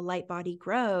way that the light body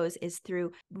grows is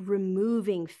through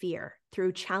removing fear,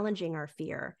 through challenging our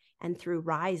fear, and through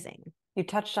rising. You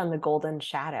touched on the golden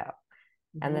shadow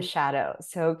and the shadow.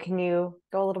 So can you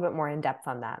go a little bit more in depth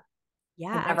on that?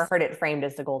 Yeah, I've never heard it framed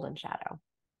as the golden shadow.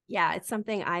 Yeah, it's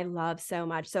something I love so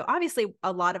much. So obviously,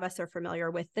 a lot of us are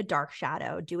familiar with the dark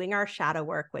shadow, doing our shadow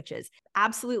work, which is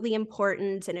absolutely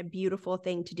important and a beautiful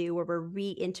thing to do, where we're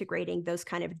reintegrating those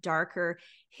kind of darker,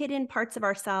 hidden parts of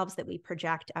ourselves that we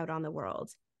project out on the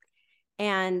world.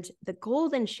 And the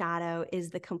golden shadow is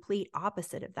the complete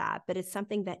opposite of that, but it's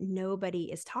something that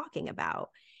nobody is talking about.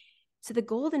 So the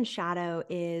golden shadow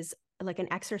is like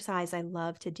an exercise I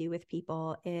love to do with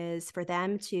people, is for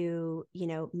them to,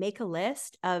 make a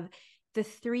list of the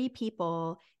 3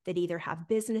 people that either have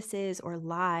businesses or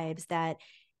lives that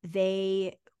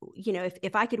they,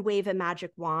 if I could wave a magic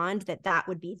wand, that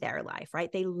would be their life,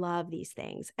 right? They love these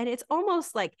things. And it's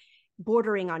almost like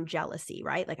bordering on jealousy,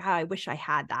 right? Like, oh, I wish I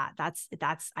had that.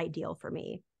 That's ideal for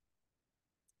me.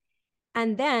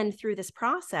 And then through this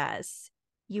process,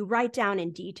 you write down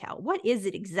in detail, what is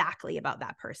it exactly about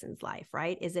that person's life,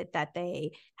 right? Is it that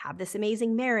they have this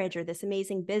amazing marriage or this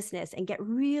amazing business, and get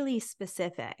really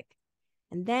specific?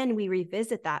 And then we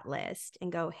revisit that list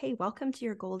and go, hey, welcome to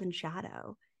your golden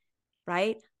shadow,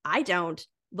 right? I don't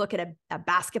look at a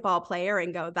basketball player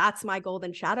and go, that's my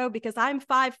golden shadow, because I'm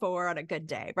 5'4" on a good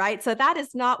day, right? So that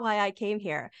is not why I came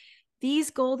here.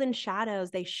 These golden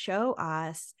shadows, they show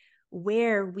us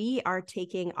where we are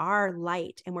taking our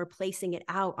light and we're placing it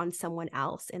out on someone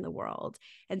else in the world.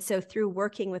 And so through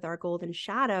working with our golden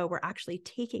shadow, we're actually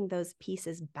taking those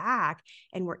pieces back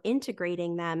and we're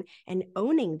integrating them and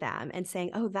owning them and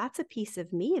saying, oh, that's a piece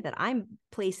of me that I'm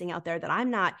placing out there that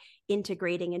I'm not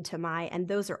integrating into and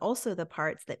those are also the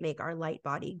parts that make our light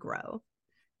body grow.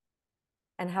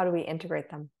 And how do we integrate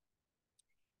them?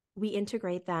 We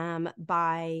integrate them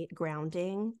by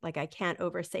grounding. Like, I can't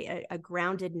overstate, a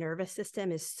grounded nervous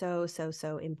system is so, so,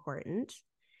 so important.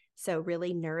 So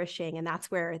really nourishing. And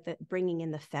that's where the bringing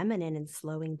in the feminine and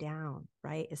slowing down,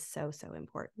 right, is so, so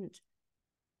important.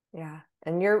 Yeah.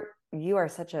 And you are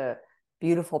such a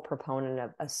beautiful proponent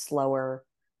of a slower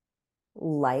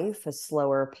life, a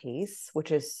slower pace,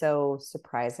 which is so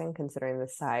surprising considering the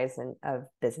size of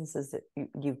businesses that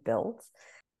you've built.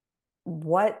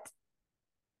 What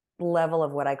level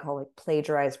of what I call like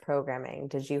plagiarized programming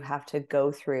did you have to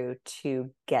go through to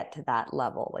get to that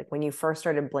level? Like when you first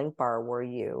started Blinkbar, were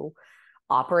you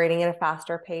operating at a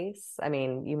faster pace? I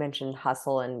mean, you mentioned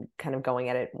hustle and kind of going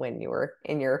at it when you were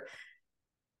in your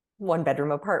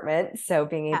 1-bedroom apartment. So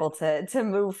being able to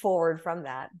move forward from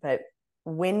that. But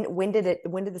when did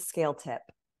the scale tip?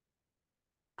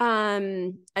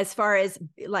 As far as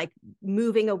like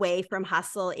moving away from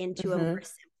hustle into a more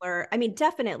simpler, I mean,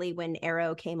 definitely when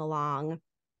Arrow came along.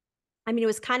 I mean, it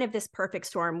was kind of this perfect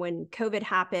storm. When COVID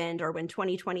happened or when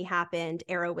 2020 happened,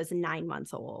 Arrow was 9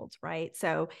 months old, right?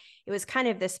 So it was kind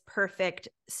of this perfect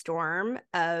storm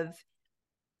of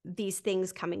these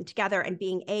things coming together and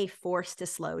being forced to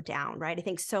slow down, right? I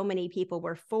think so many people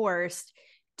were forced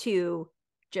to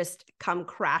just come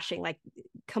crashing, like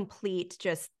complete,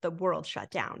 just the world shut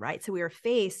down, right? So we were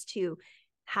faced to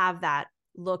have that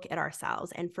look at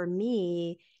ourselves. And for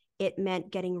me, it meant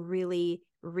getting really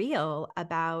real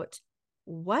about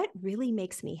what really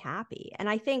makes me happy. And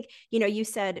I think, you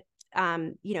said,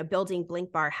 building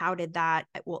Blinkbar, how did that?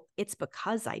 Well, it's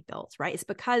because I built, right? It's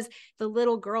because the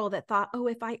little girl that thought, oh,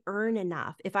 if I earn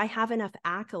enough, if I have enough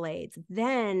accolades,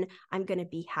 then I'm going to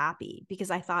be happy,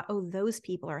 because I thought, oh, those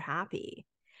people are happy.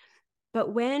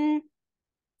 But when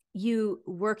you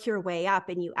work your way up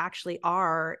and you actually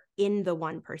are in the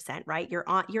 1%, right?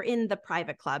 You're in the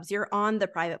private clubs, you're on the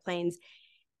private planes,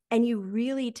 and you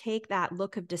really take that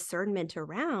look of discernment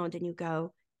around and you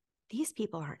go, these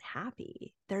people aren't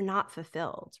happy. They're not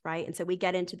fulfilled, right? And so we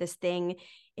get into this thing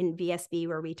in VSB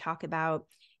where we talk about,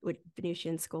 with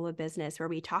Venusian School of Business, where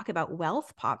we talk about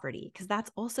wealth poverty, because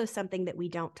that's also something that we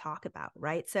don't talk about,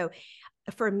 right? So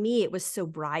for me, it was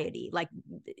sobriety, like,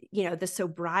 the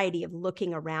sobriety of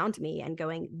looking around me and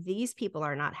going, these people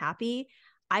are not happy.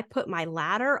 I put my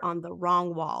ladder on the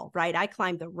wrong wall, right? I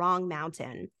climbed the wrong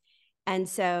mountain. And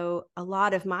so a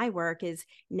lot of my work is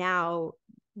now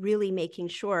really making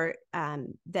sure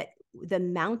that the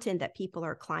mountain that people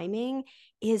are climbing,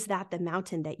 is that the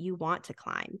mountain that you want to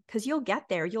climb? Because you'll get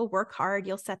there, you'll work hard,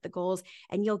 you'll set the goals,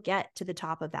 and you'll get to the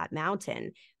top of that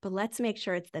mountain. But let's make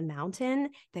sure it's the mountain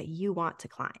that you want to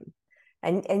climb.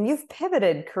 And you've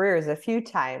pivoted careers a few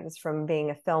times from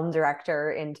being a film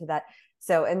director into that.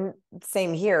 So, and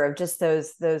same here, of just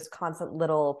those constant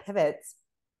little pivots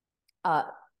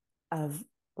of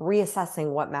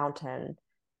reassessing what mountain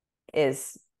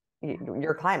is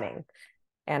you're climbing.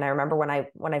 And I remember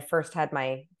when I first had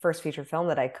my first feature film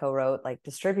that I co-wrote, like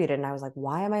distributed, and I was like,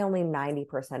 why am I only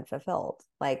 90% fulfilled?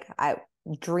 Like, I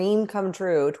dream come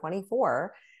true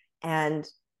 24. And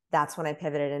that's when I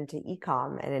pivoted into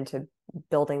ecom and into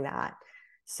building that.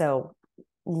 So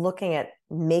looking at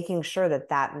making sure that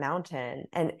that mountain,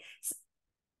 and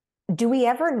do we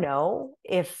ever know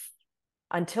if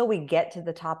until we get to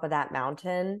the top of that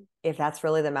mountain, if that's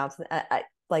really the mountain,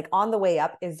 like on the way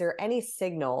up, is there any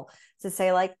signal to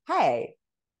say like, hey,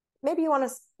 maybe you want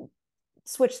to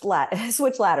switch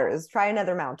ladders, try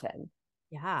another mountain?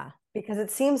 Yeah. Because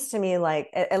it seems to me like,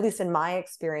 at least in my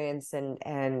experience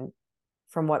and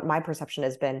from what my perception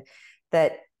has been,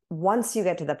 that once you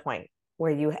get to the point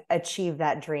where you achieve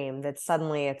that dream, that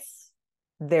suddenly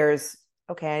there's,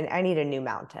 okay, I need a new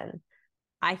mountain.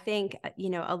 I think,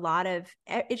 a lot of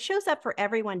it shows up for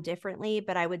everyone differently,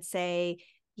 but I would say,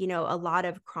 a lot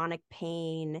of chronic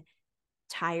pain,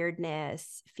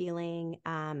 tiredness, feeling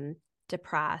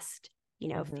depressed,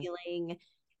 feeling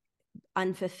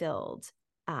unfulfilled.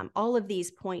 All of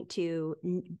these point to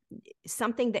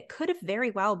something that could have very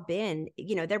well been,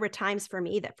 there were times for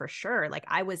me that for sure, like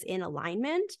I was in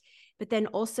alignment, but then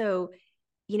also,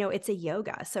 it's a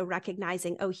yoga. So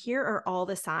recognizing, oh, here are all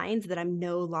the signs that I'm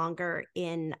no longer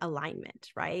in alignment,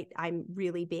 right? I'm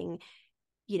really being,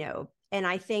 and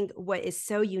I think what is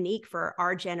so unique for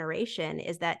our generation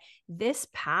is that this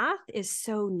path is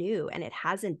so new and it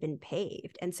hasn't been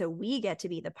paved. And so we get to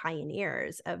be the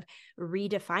pioneers of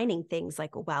redefining things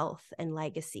like wealth and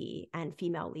legacy and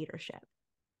female leadership.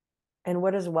 And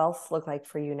what does wealth look like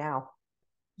for you now?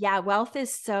 Yeah, wealth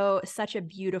is such a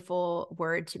beautiful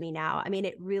word to me now. I mean,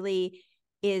 it really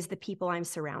is the people I'm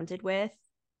surrounded with,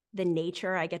 the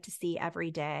nature I get to see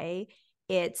every day.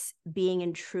 It's being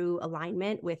in true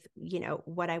alignment with,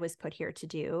 what I was put here to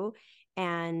do,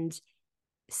 and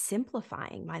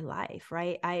simplifying my life,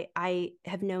 right? I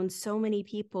have known so many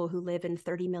people who live in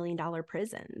 $30 million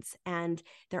prisons and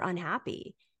they're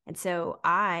unhappy. And so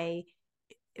I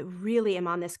really am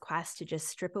on this quest to just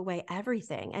strip away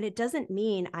everything. And it doesn't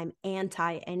mean I'm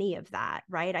anti any of that,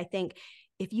 right? I think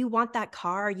if you want that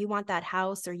car, you want that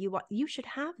house, or you should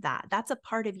have that. That's a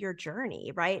part of your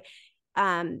journey, right?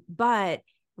 But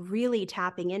really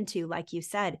tapping into, like you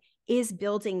said, is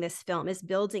building this film, is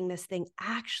building this thing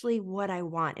actually what I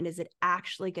want? And is it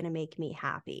actually going to make me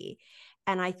happy?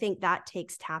 And I think that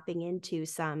takes tapping into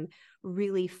some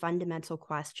really fundamental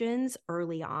questions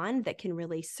early on that can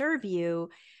really serve you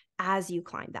as you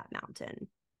climb that mountain.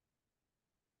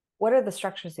 What are the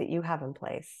structures that you have in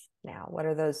place now? What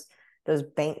are those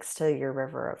banks to your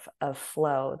river of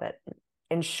flow that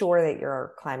ensure that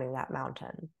you're climbing that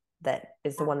mountain, that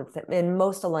is the one that's in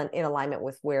most in alignment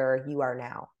with where you are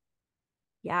now?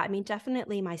 Yeah, I mean,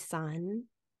 definitely my son,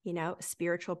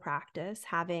 spiritual practice,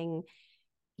 having,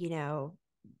 you know,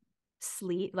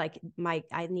 sleep, like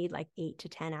I need like 8 to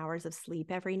 10 hours of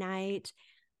sleep every night.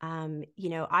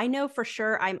 I know for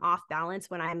sure I'm off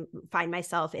balance when I find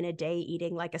myself in a day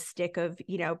eating like a stick of,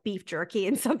 beef jerky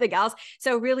and something else.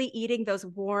 So really eating those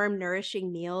warm,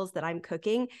 nourishing meals that I'm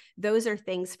cooking, those are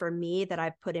things for me that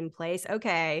I've put in place.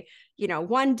 Okay,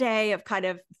 one day of kind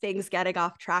of things getting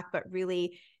off track, but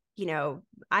really,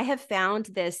 I have found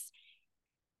this,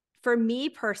 for me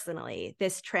personally,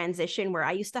 this transition where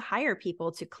I used to hire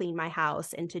people to clean my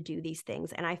house and to do these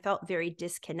things. And I felt very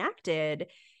disconnected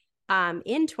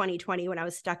in 2020 when I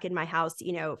was stuck in my house,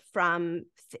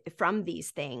 from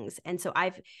these things. And so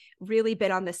I've really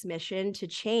been on this mission to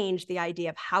change the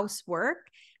idea of housework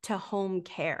to home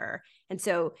care. And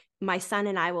so my son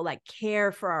and I will like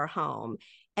care for our home.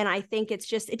 And I think it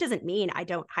doesn't mean I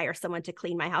don't hire someone to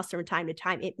clean my house from time to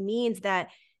time. It means that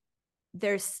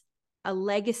there's a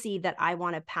legacy that I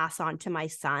want to pass on to my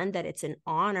son, that it's an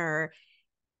honor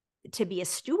to be a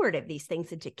steward of these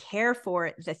things and to care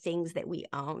for the things that we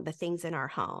own, the things in our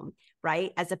home,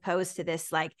 right? As opposed to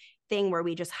this like thing where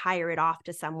we just hire it off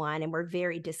to someone and we're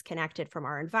very disconnected from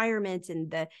our environment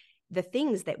and the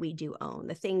things that we do own,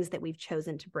 the things that we've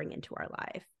chosen to bring into our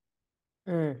life.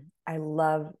 I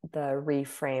love the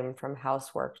reframe from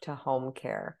housework to home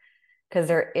care, because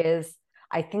there is,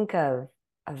 I think of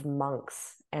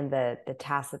monks and the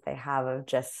tasks that they have of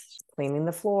just cleaning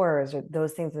the floors or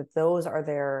those things, that those are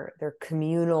their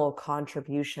communal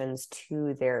contributions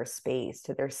to their space,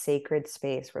 to their sacred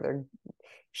space, where they're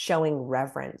showing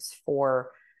reverence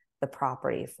for the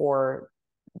property, for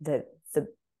the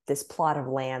this plot of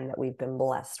land that we've been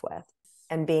blessed with,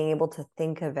 and being able to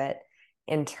think of it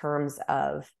in terms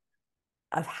of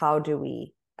how do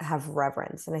we have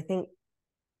reverence. And I think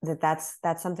that's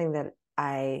something that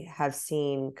I have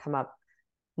seen come up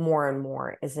more and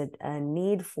more, is a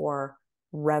need for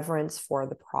reverence for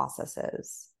the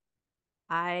processes.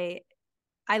 I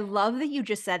love that you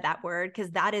just said that word,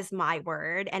 because that is my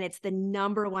word. And it's the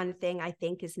number one thing I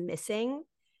think is missing.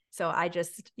 So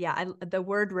the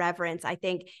word reverence, I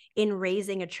think in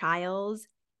raising a child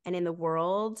and in the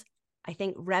world, I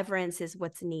think reverence is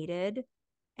what's needed.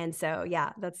 And so,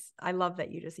 yeah, I love that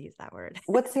you just used that word.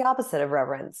 What's the opposite of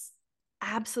reverence?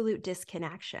 Absolute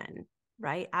disconnection,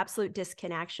 right? Absolute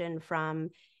disconnection from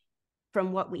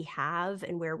what we have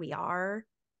and where we are,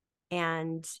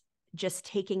 and just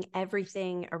taking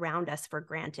everything around us for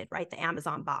granted, right? The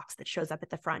Amazon box that shows up at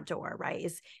the front door, right,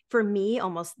 is for me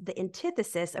almost the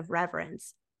antithesis of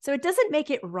reverence. So it doesn't make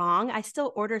it wrong. I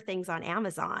still order things on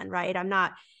Amazon, right? I'm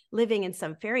not living in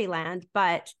some fairyland,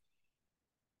 but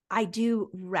I do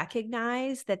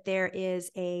recognize that there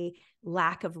is a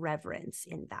lack of reverence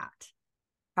in that.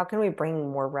 How can we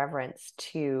bring more reverence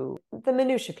to the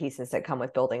minutia pieces that come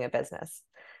with building a business?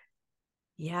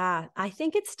 Yeah, I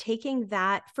think it's taking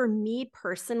that, for me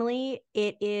personally,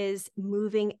 it is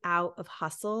moving out of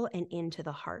hustle and into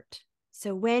the heart.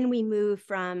 So when we move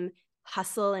from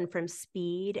hustle and from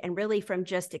speed, and really from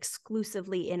just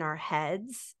exclusively in our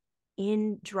heads,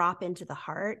 drop into the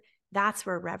heart, that's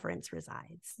where reverence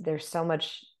resides. There's so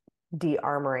much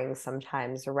de-armoring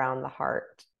sometimes around the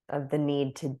heart, of the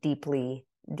need to deeply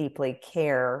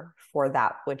care for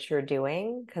that which you're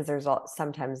doing, because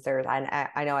sometimes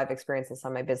I know I've experienced this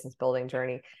on my business building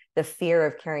journey, the fear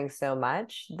of caring so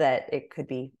much that it could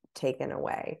be taken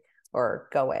away or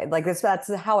go away. Like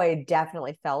that's how I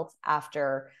definitely felt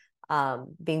after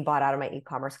being bought out of my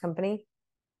e-commerce company.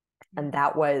 And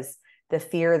that was the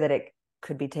fear that it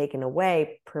could be taken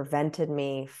away, prevented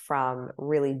me from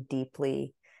really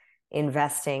deeply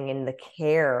investing in the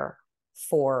care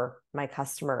for my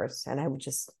customers. And I would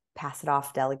just pass it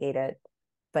off, delegate it.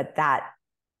 But that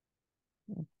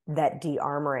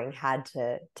de-armoring had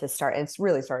to start. And it's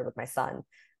really started with my son.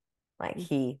 Like,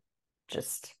 he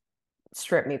just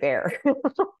stripped me bare.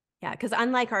 Yeah, because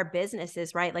unlike our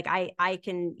businesses, right? Like I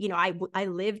can, I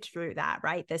lived through that,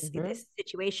 right? This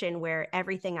situation where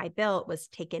everything I built was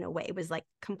taken away. It was like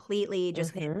completely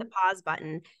just hit the pause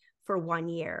button for 1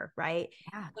 year, right?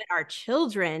 Yeah. But our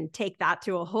children take that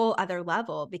to a whole other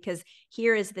level, because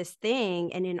here is this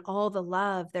thing, and in all the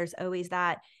love, there's always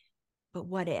that, but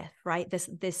what if, right?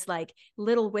 This like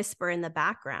little whisper in the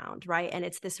background, right? And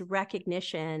it's this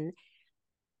recognition.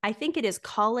 I think it is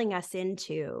calling us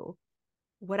into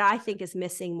what I think is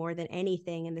missing more than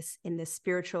anything in this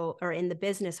spiritual or in the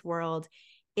business world,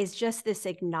 is just this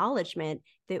acknowledgement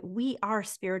that we are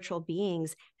spiritual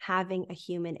beings having a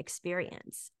human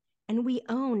experience, and we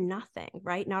own nothing,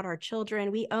 right? Not our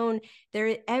children. We own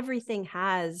everything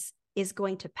is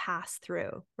going to pass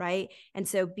through, right? And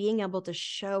so being able to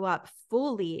show up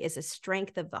fully is a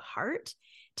strength of the heart,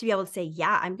 to be able to say,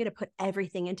 yeah, I'm going to put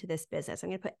everything into this business. I'm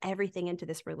going to put everything into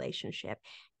this relationship,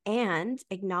 and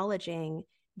acknowledging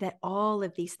that all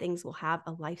of these things will have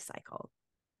a life cycle.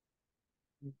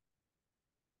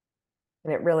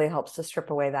 And it really helps to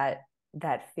strip away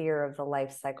that fear of the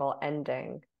life cycle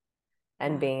ending,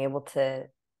 and being able to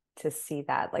see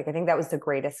that. Like, I think that was the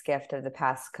greatest gift of the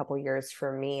past couple of years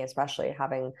for me, especially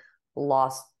having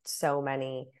lost so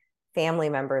many family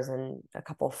members and a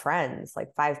couple of friends,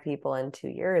 like 5 people in 2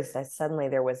 years. That suddenly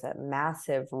there was a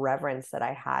massive reverence that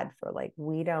I had for, like,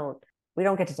 we don't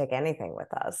get to take anything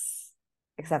with us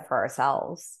except for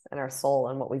ourselves and our soul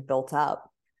and what we've built up.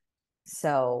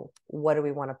 So what do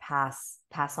we want to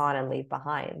pass on and leave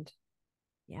behind?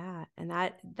 Yeah. And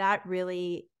that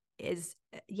really is,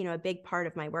 a big part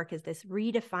of my work, is this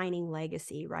redefining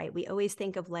legacy, right? We always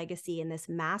think of legacy in this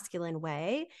masculine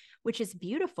way, which is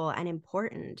beautiful and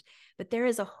important, but there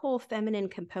is a whole feminine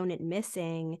component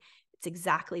missing. It's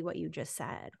exactly what you just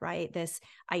said, right? This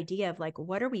idea of like,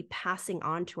 what are we passing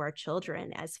on to our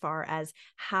children as far as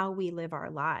how we live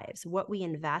our lives, what we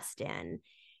invest in.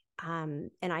 And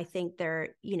I think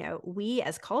we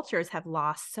as cultures have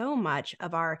lost so much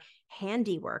of our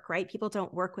handiwork, right? People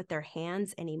don't work with their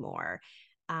hands anymore,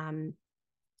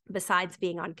 besides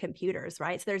being on computers,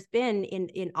 right? So there's been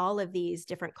in all of these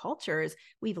different cultures,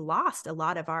 we've lost a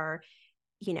lot of our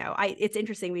it's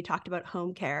interesting. We talked about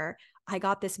home care. I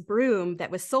got this broom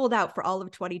that was sold out for all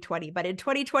of 2020, but in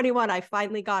 2021, I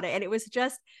finally got it. And it was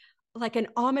just like an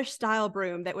Amish style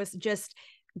broom that was just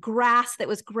grass that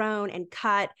was grown and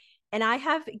cut. And I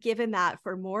have given that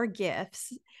for more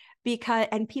gifts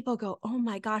and people go, oh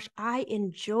my gosh, I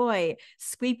enjoy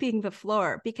sweeping the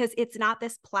floor because it's not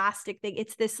this plastic thing.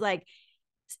 It's this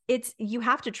you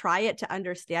have to try it to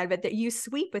understand, but that you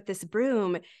sweep with this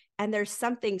broom and there's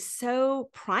something so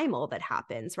primal that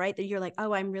happens, right? That you're like,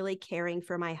 oh, I'm really caring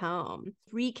for my home,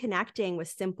 reconnecting with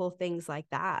simple things like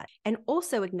that. And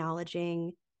also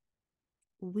acknowledging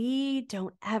we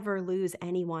don't ever lose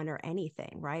anyone or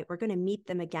anything, right? We're going to meet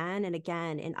them again and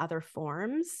again in other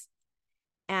forms.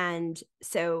 And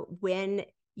so when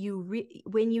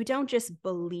you don't just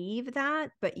believe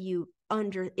that, but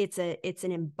it's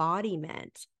an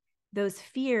embodiment, those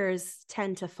fears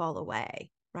tend to fall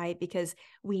away, right? Because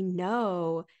we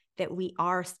know that we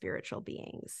are spiritual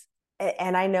beings.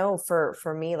 And I know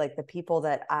for me, like the people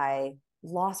that I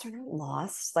lost are not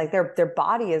lost, like their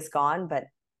body is gone, but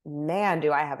man,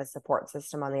 do I have a support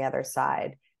system on the other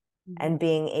side. Mm-hmm. And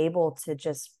being able to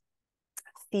just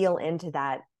feel into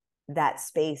that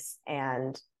space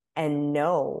and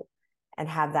know and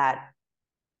have that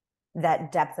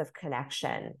depth of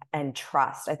connection and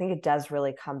trust. I think it does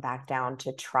really come back down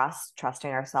to trusting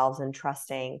ourselves and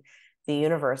trusting the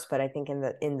universe. But I think in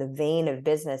the vein of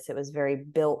business, it was very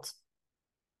built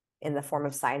in the form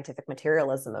of scientific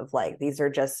materialism of like, these are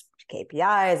just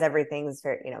KPIs, everything's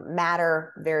very,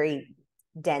 matter, very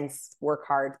dense, work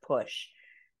hard, push.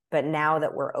 But now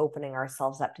that we're opening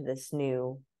ourselves up to this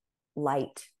new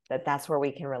light, that's where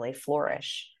we can really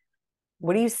flourish.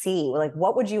 What do you see? Like,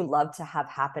 what would you love to have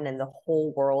happen in the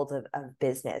whole world of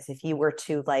business if you were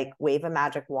to like wave a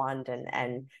magic wand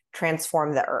and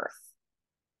transform the earth?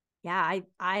 Yeah,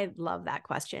 I love that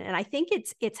question. And I think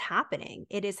it's happening.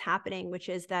 It is happening, which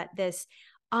is that this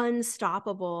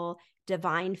unstoppable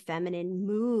divine feminine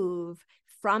move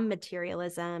from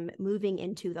materialism moving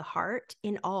into the heart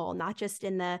in all, not just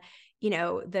in the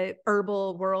the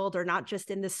herbal world, or not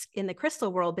just in the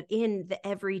crystal world, but in the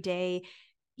everyday,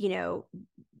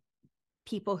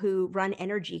 people who run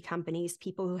energy companies,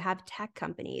 people who have tech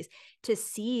companies. To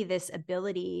see this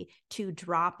ability to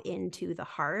drop into the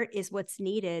heart is what's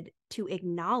needed to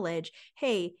acknowledge,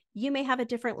 hey, you may have a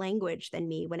different language than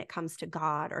me when it comes to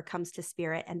God or comes to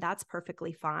spirit, and that's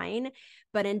perfectly fine.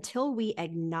 But until we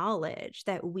acknowledge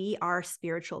that we are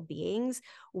spiritual beings,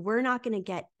 we're not going to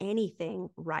get anything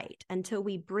right until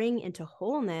we bring into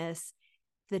wholeness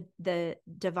the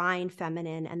divine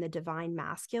feminine and the divine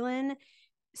masculine.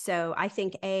 So I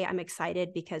think I'm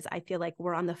excited because I feel like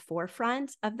we're on the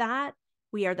forefront of that.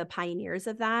 We are the pioneers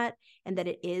of that, and that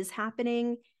it is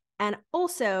happening. And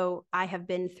also I have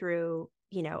been through,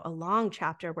 a long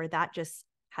chapter where that just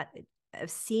of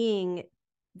seeing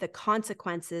the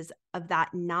consequences of that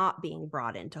not being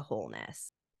brought into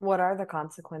wholeness. What are the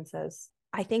consequences?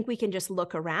 I think we can just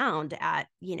look around at,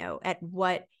 at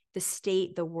what the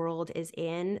state the world is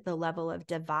in, the level of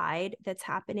divide that's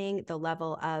happening, the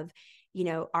level of,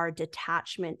 our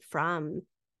detachment from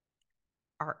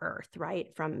our earth, right?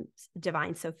 From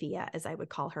divine Sophia, as I would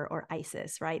call her, or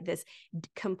Isis, right? This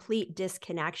complete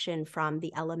disconnection from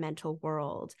the elemental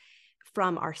world,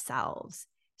 from ourselves.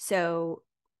 So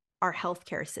our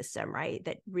healthcare system, right,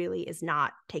 that really is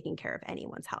not taking care of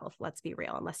anyone's health, let's be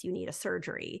real, unless you need a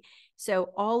surgery. So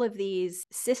all of these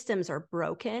systems are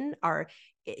broken.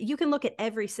 You can look at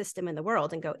every system in the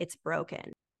world and go, it's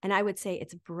broken. And I would say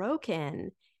it's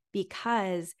broken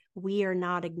because we are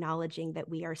not acknowledging that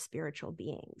we are spiritual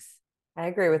beings. I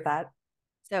agree with that.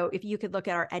 So if you could look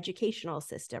at our educational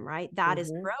system, right, that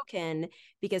is broken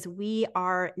because we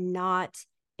are not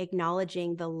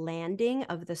acknowledging the landing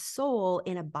of the soul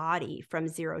in a body from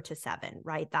 0 to 7,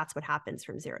 right? That's what happens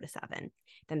from 0 to 7.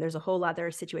 Then there's a whole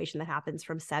other situation that happens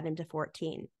from 7 to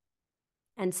 14.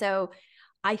 And so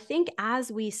I think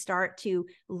as we start to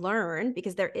learn,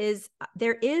 because there is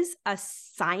a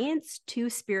science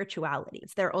to spirituality.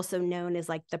 They're also known as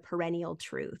like the perennial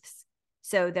truths.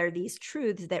 So they're these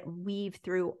truths that weave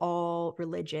through all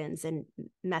religions and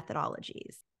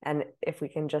methodologies. And if we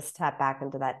can just tap back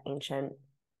into that ancient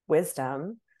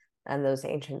wisdom and those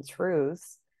ancient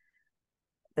truths,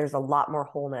 there's a lot more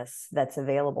wholeness that's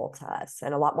available to us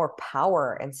and a lot more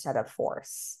power instead of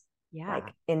force. Yeah.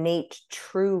 Like innate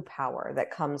true power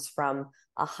that comes from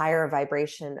a higher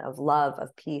vibration of love,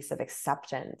 of peace, of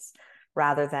acceptance,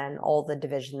 rather than all the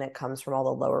division that comes from all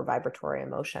the lower vibratory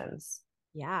emotions.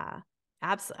 Yeah,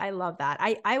 absolutely. I love that.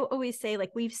 I always say,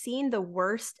 like, we've seen the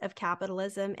worst of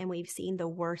capitalism and we've seen the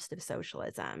worst of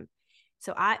socialism.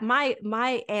 So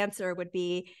my answer would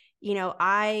be,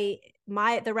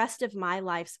 the rest of my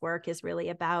life's work is really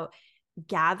about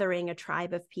gathering a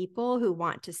tribe of people who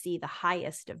want to see the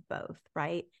highest of both,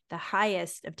 right? The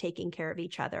highest of taking care of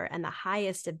each other and the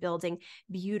highest of building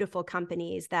beautiful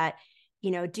companies that,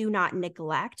 do not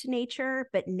neglect nature,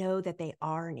 but know that they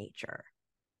are nature.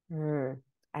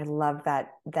 I love that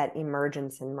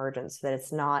emergence, so that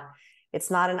it's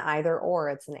not an either or,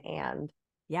 it's an and.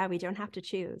 Yeah, we don't have to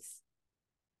choose.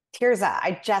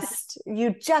 Tirzah,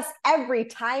 you every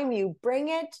time you bring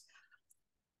it.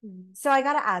 So I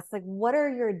got to ask, like, what are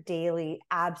your daily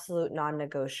absolute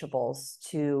non-negotiables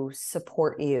to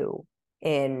support you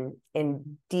in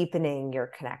deepening your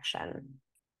connection?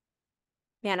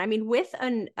 Man, I mean, with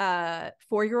a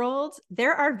 4-year-old,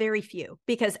 there are very few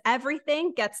because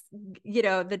everything gets,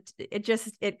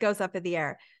 it goes up in the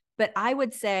air. But I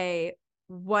would say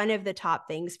one of the top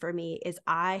things for me is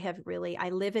I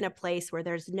live in a place where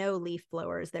there's no leaf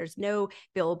blowers, there's no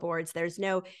billboards,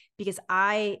 because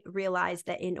I realized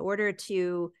that in order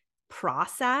to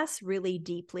process really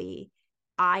deeply,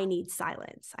 I need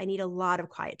silence. I need a lot of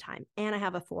quiet time. And I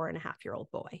have a 4.5-year-old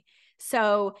boy.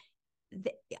 So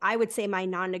I would say my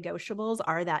non-negotiables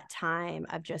are that time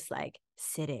of just like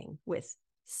sitting with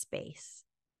space,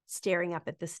 staring up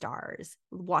at the stars,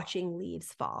 watching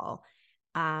leaves fall.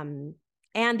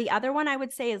 And the other one I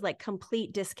would say is like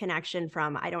complete disconnection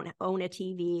from, I don't own a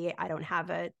TV. I don't have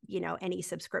any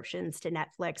subscriptions to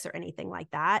Netflix or anything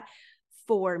like that.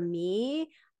 For me,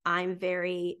 I'm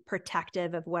very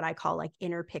protective of what I call like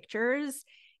inner pictures.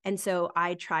 And so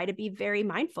I try to be very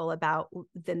mindful about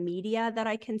the media that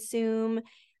I consume,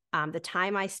 the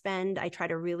time I spend. I try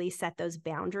to really set those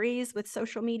boundaries with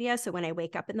social media. So when I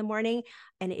wake up in the morning,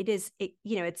 and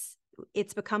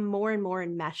it's become more and more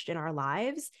enmeshed in our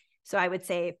lives. So I would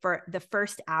say for the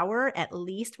first hour, at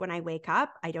least when I wake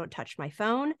up, I don't touch my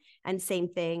phone. And same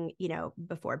thing,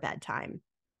 before bedtime.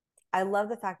 I love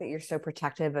the fact that you're so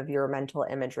protective of your mental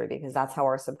imagery, because that's how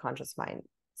our subconscious mind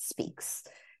speaks.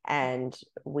 And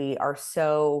there are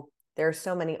so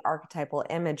many archetypal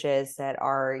images that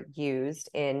are used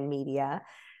in media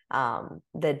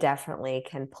that definitely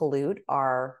can pollute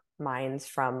our minds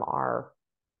from our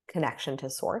connection to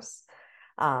source.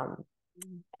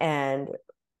 And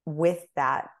with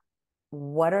that,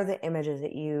 what are the images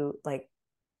that you like?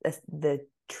 The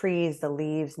trees, the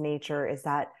leaves, nature, is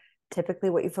that typically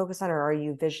what you focus on, or are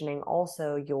you visioning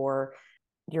also your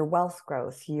wealth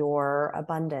growth, your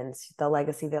abundance, the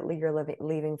legacy that you're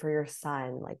leaving for your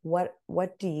son? Like,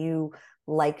 what do you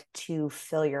like to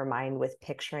fill your mind with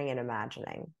picturing and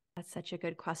imagining? That's such a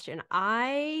good question.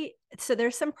 So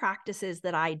there's some practices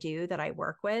that I do, that I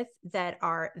work with, that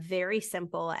are very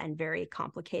simple and very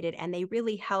complicated, and they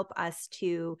really help us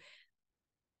to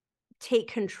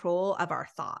take control of our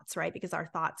thoughts, right? Because our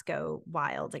thoughts go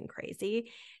wild and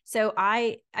crazy. So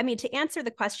I mean, to answer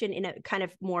the question in a kind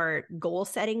of more goal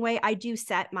setting way, I do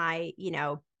set my,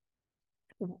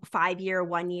 5-year,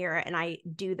 1 year, and I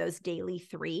do those daily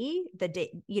 3,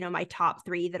 my top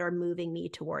 3 that are moving me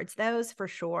towards those for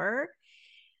sure.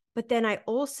 But then I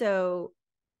also,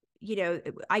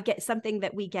 I get something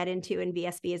that we get into in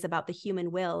VSB is about the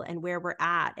human will and where we're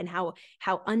at and how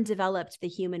undeveloped the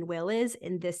human will is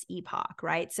in this epoch,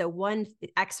 right? So one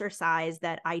exercise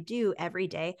that I do every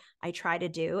day, I try to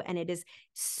do, and it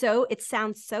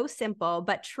sounds so simple,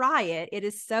 but try it. It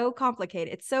is so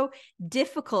complicated. It's so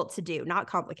difficult to do, not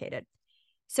complicated.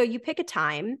 So you pick a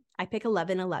time. I pick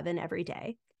 11:11 every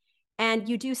day. And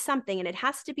you do something, and it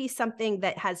has to be something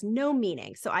that has no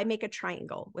meaning. So I make a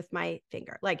triangle with my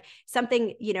finger, like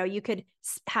something, you could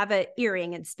have an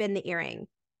earring and spin the earring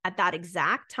at that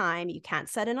exact time. You can't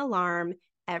set an alarm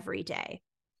every day.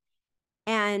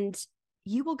 And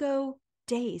you will go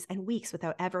days and weeks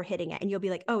without ever hitting it. And you'll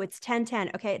be like, oh, it's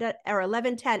 10:10. Okay. Or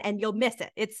 11:10. And you'll miss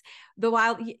it. It's the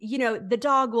wild, the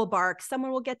dog will bark.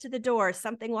 Someone will get to the door.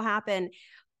 Something will happen.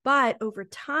 But over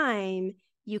time,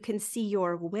 you can see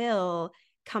your will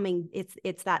coming.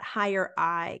 It's that higher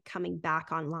I coming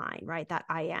back online, right? That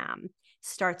I am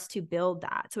starts to build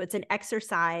that. So it's an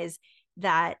exercise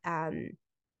that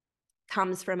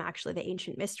comes from actually the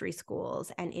ancient mystery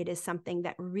schools. And it is something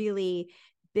that really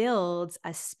builds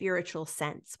a spiritual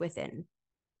sense within.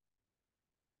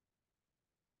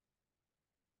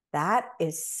 That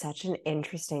is such an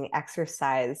interesting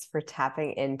exercise for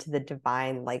tapping into the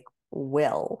divine, like,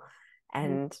 will.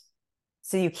 And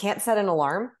so you can't set an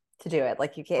alarm to do it.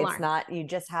 Like, you can't, it's not, you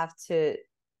just have to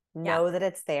know that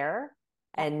it's there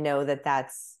and know that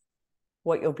that's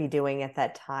what you'll be doing at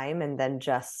that time. And then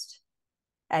just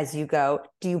as you go.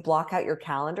 Do you block out your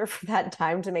calendar for that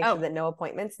time to make sure Oh, that no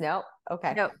appointments? No.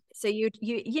 Okay. no. So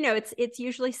it's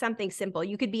usually something simple.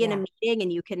 You could be in a meeting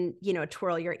and you can,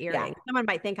 twirl your earring. Someone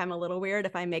might think I'm a little weird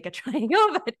if I make a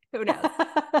triangle, but who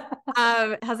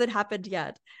knows? Hasn't happened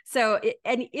yet. So,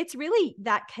 it's really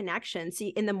that connection. See,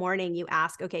 in the morning you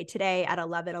ask, okay, today at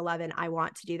 11:11, I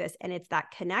want to do this. And it's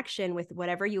that connection with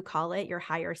whatever you call it, your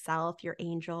higher self, your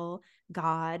angel,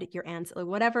 God, your ancestor,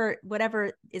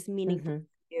 whatever is meaningful to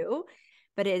you,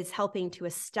 but it is helping to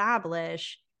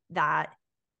establish that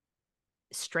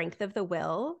strength of the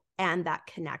will and that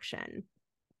connection.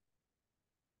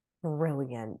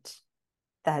 Brilliant.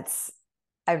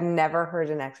 I've never heard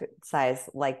an exercise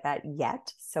like that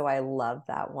yet. So I love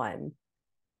that one.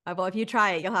 Well, if you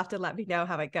try it, you'll have to let me know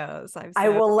how it goes. I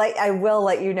will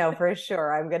let you know for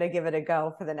sure. I'm going to give it a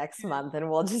go for the next month and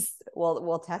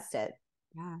we'll test it.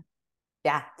 Yeah.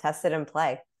 Yeah. Test it and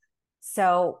play.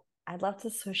 So I'd love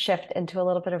to shift into a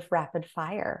little bit of rapid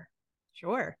fire.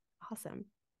 Sure. Awesome.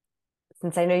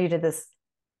 Since I know you did this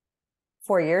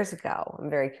 4 years ago,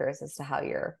 I'm very curious as to how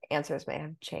your answers may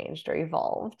have changed or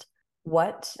evolved.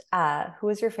 Who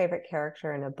is your favorite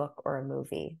character in a book or a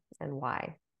movie and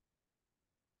why?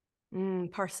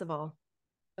 Parsival,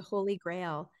 the Holy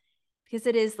Grail, because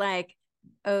it is like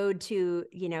ode to,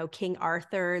 King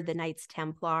Arthur, the Knights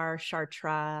Templar,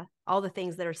 Chartres, all the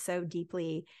things that are so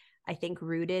deeply, I think,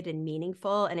 rooted and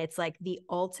meaningful. And it's like the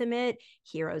ultimate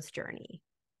hero's journey.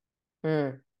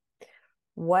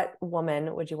 What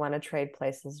woman would you want to trade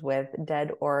places with,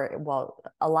 dead or,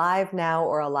 alive now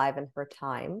or alive in her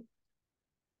time?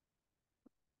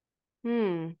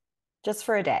 Just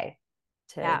for a day.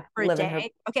 For a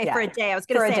day. Okay, for a day. I was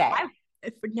going to say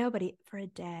for nobody for a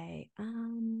day.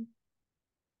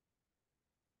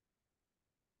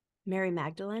 Mary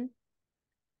Magdalene.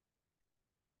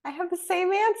 I have the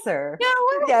same answer. No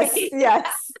way.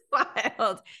 Yes.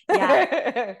 Wild.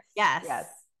 Yeah. Yes.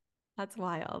 That's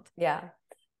wild. Yeah.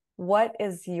 What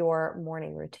is your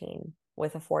morning routine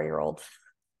with a 4-year-old?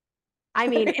 I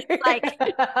mean, it's like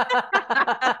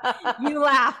you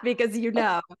laugh because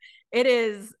it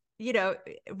is,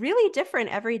 really different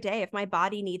every day. If my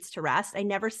body needs to rest, I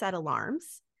never set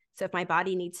alarms. So if my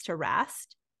body needs to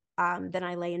rest, then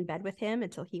I lay in bed with him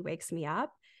until he wakes me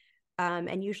up.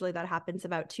 And usually that happens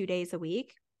about 2 days a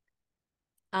week.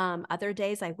 Other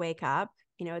days I wake up,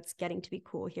 it's getting to be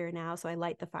cool here now. So I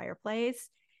light the fireplace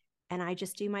and I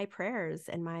just do my prayers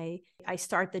and I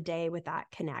start the day with that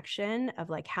connection of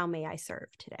like, how may I serve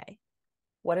today?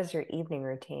 What is your evening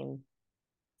routine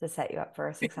to set you up for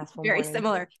a successful Very morning?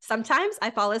 Similar. Sometimes I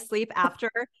fall asleep after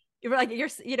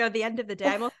the end of the day.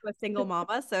 I'm also a single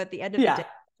mama. So at the end of the day,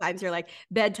 sometimes you're like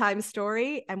bedtime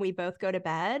story and we both go to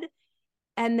bed.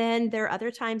 And then there are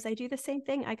other times I do the same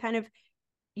thing. I kind of,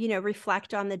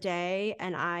 reflect on the day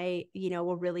and I,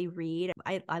 will really read.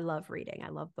 I love reading. I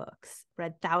love books,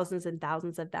 read thousands and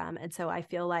thousands of them. And so I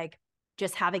feel like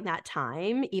just having that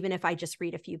time, even if I just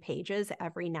read a few pages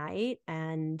every night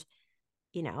and,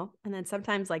 and then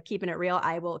sometimes like keeping it real,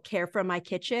 I will care for my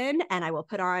kitchen and I will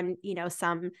put on,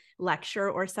 some lecture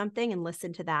or something and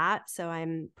listen to that. So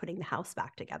I'm putting the house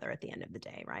back together at the end of the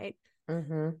day. Right.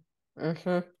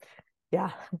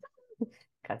 Yeah.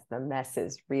 Because the mess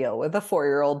is real with a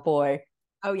 4-year-old boy.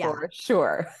 Oh, yeah. For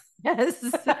sure. Yes.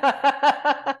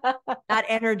 That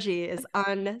energy is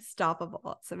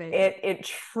unstoppable. It's amazing. It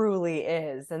truly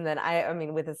is. And then I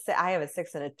mean, I have a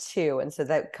 6 and a 2. And so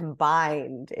that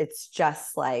combined, it's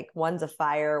just like one's a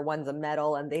fire, one's a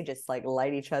metal, and they just like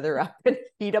light each other up and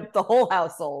heat up the whole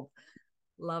household.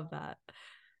 Love that.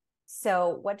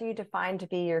 So what do you define to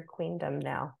be your queendom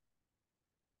now?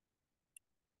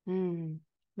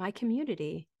 My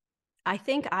community. I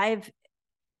think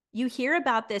you hear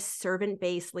about this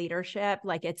servant-based leadership,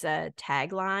 like it's a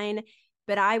tagline,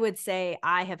 but I would say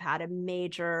I have had a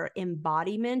major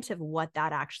embodiment of what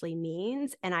that actually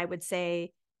means. And I would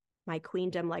say my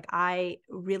queendom, like I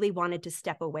really wanted to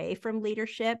step away from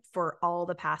leadership for all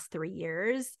the past 3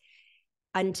 years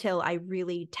until I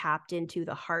really tapped into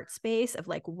the heart space of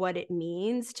like what it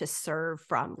means to serve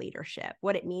from leadership,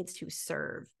 what it means to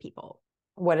serve people.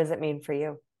 What does it mean for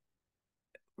you?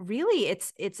 Really,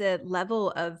 it's a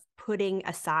level of putting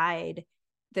aside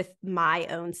my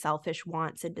own selfish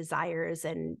wants and desires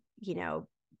and,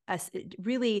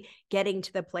 really getting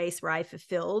to the place where I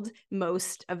fulfilled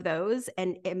most of those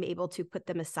and am able to put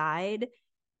them aside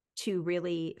to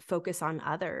really focus on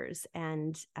others.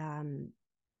 And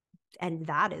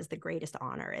that is the greatest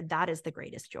honor and that is the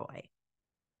greatest joy.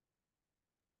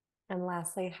 And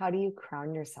lastly, how do you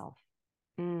crown yourself?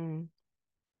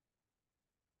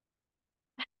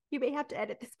 You may have to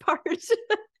edit this part.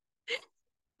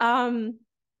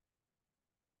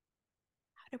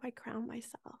 do I crown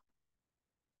myself?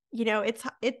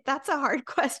 That's a hard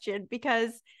question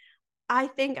because I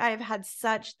think I've had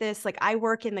such this, like, I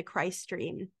work in the Christ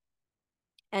stream.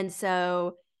 And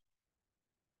so,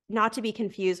 not to be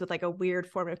confused with like a weird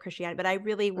form of Christianity, but I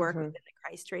really work within the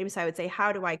Christ stream. So I would say,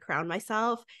 how do I crown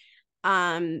myself?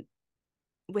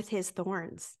 With his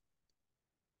thorns.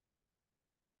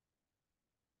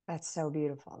 That's so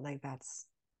beautiful. Like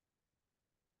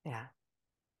yeah.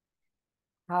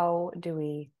 How do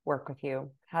we work with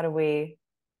you? How do we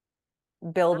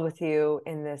build with you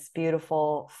in this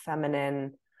beautiful,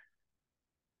 feminine,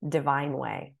 divine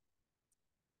way?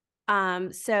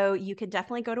 So you can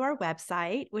definitely go to our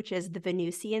website, which is the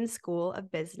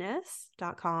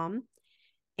VenusianSchoolOfBusiness.com.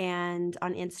 And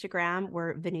on Instagram,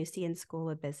 we're Venusian School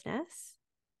of Business.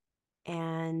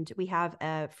 And we have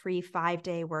a free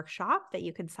 5-day workshop that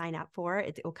you can sign up for.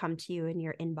 It will come to you in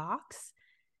your inbox.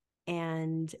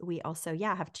 And we also,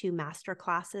 have 2 master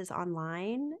classes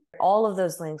online. All of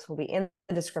those links will be in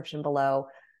the description below.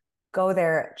 Go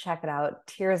there, check it out.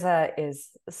 Tirzah is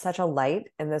such a light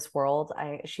in this world.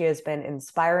 She has been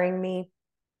inspiring me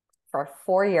for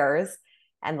 4 years.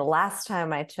 And the last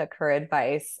time I took her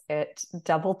advice, it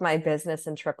doubled my business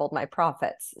and tripled my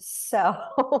profits. So,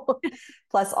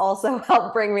 plus also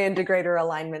helped bring me into greater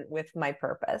alignment with my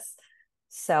purpose.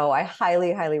 So I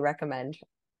highly, highly recommend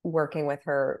working with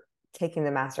her, taking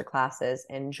the master classes,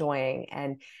 enjoying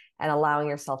and allowing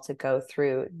yourself to go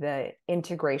through the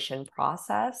integration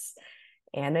process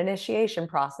and initiation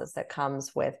process that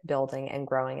comes with building and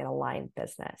growing an aligned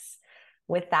business.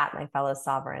 With that, my fellow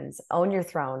sovereigns, own your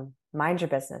throne, mind your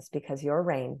business, because your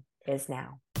reign is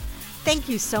now. Thank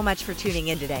you so much for tuning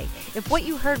in today. If what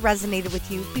you heard resonated with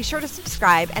you, be sure to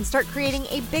subscribe and start creating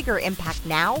a bigger impact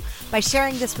now by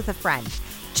sharing this with a friend.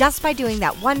 Just by doing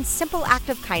that one simple act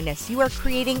of kindness, you are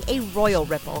creating a royal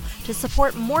ripple to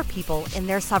support more people in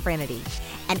their sovereignty.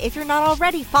 And if you're not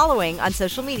already following on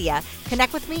social media,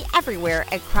 connect with me everywhere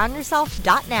at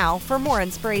crownyourself.now for more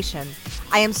inspiration.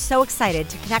 I am so excited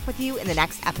to connect with you in the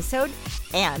next episode.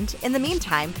 And in the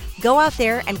meantime, go out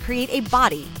there and create a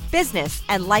body, business,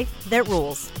 and life that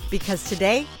rules. Because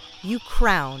today, you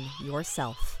crown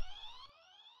yourself.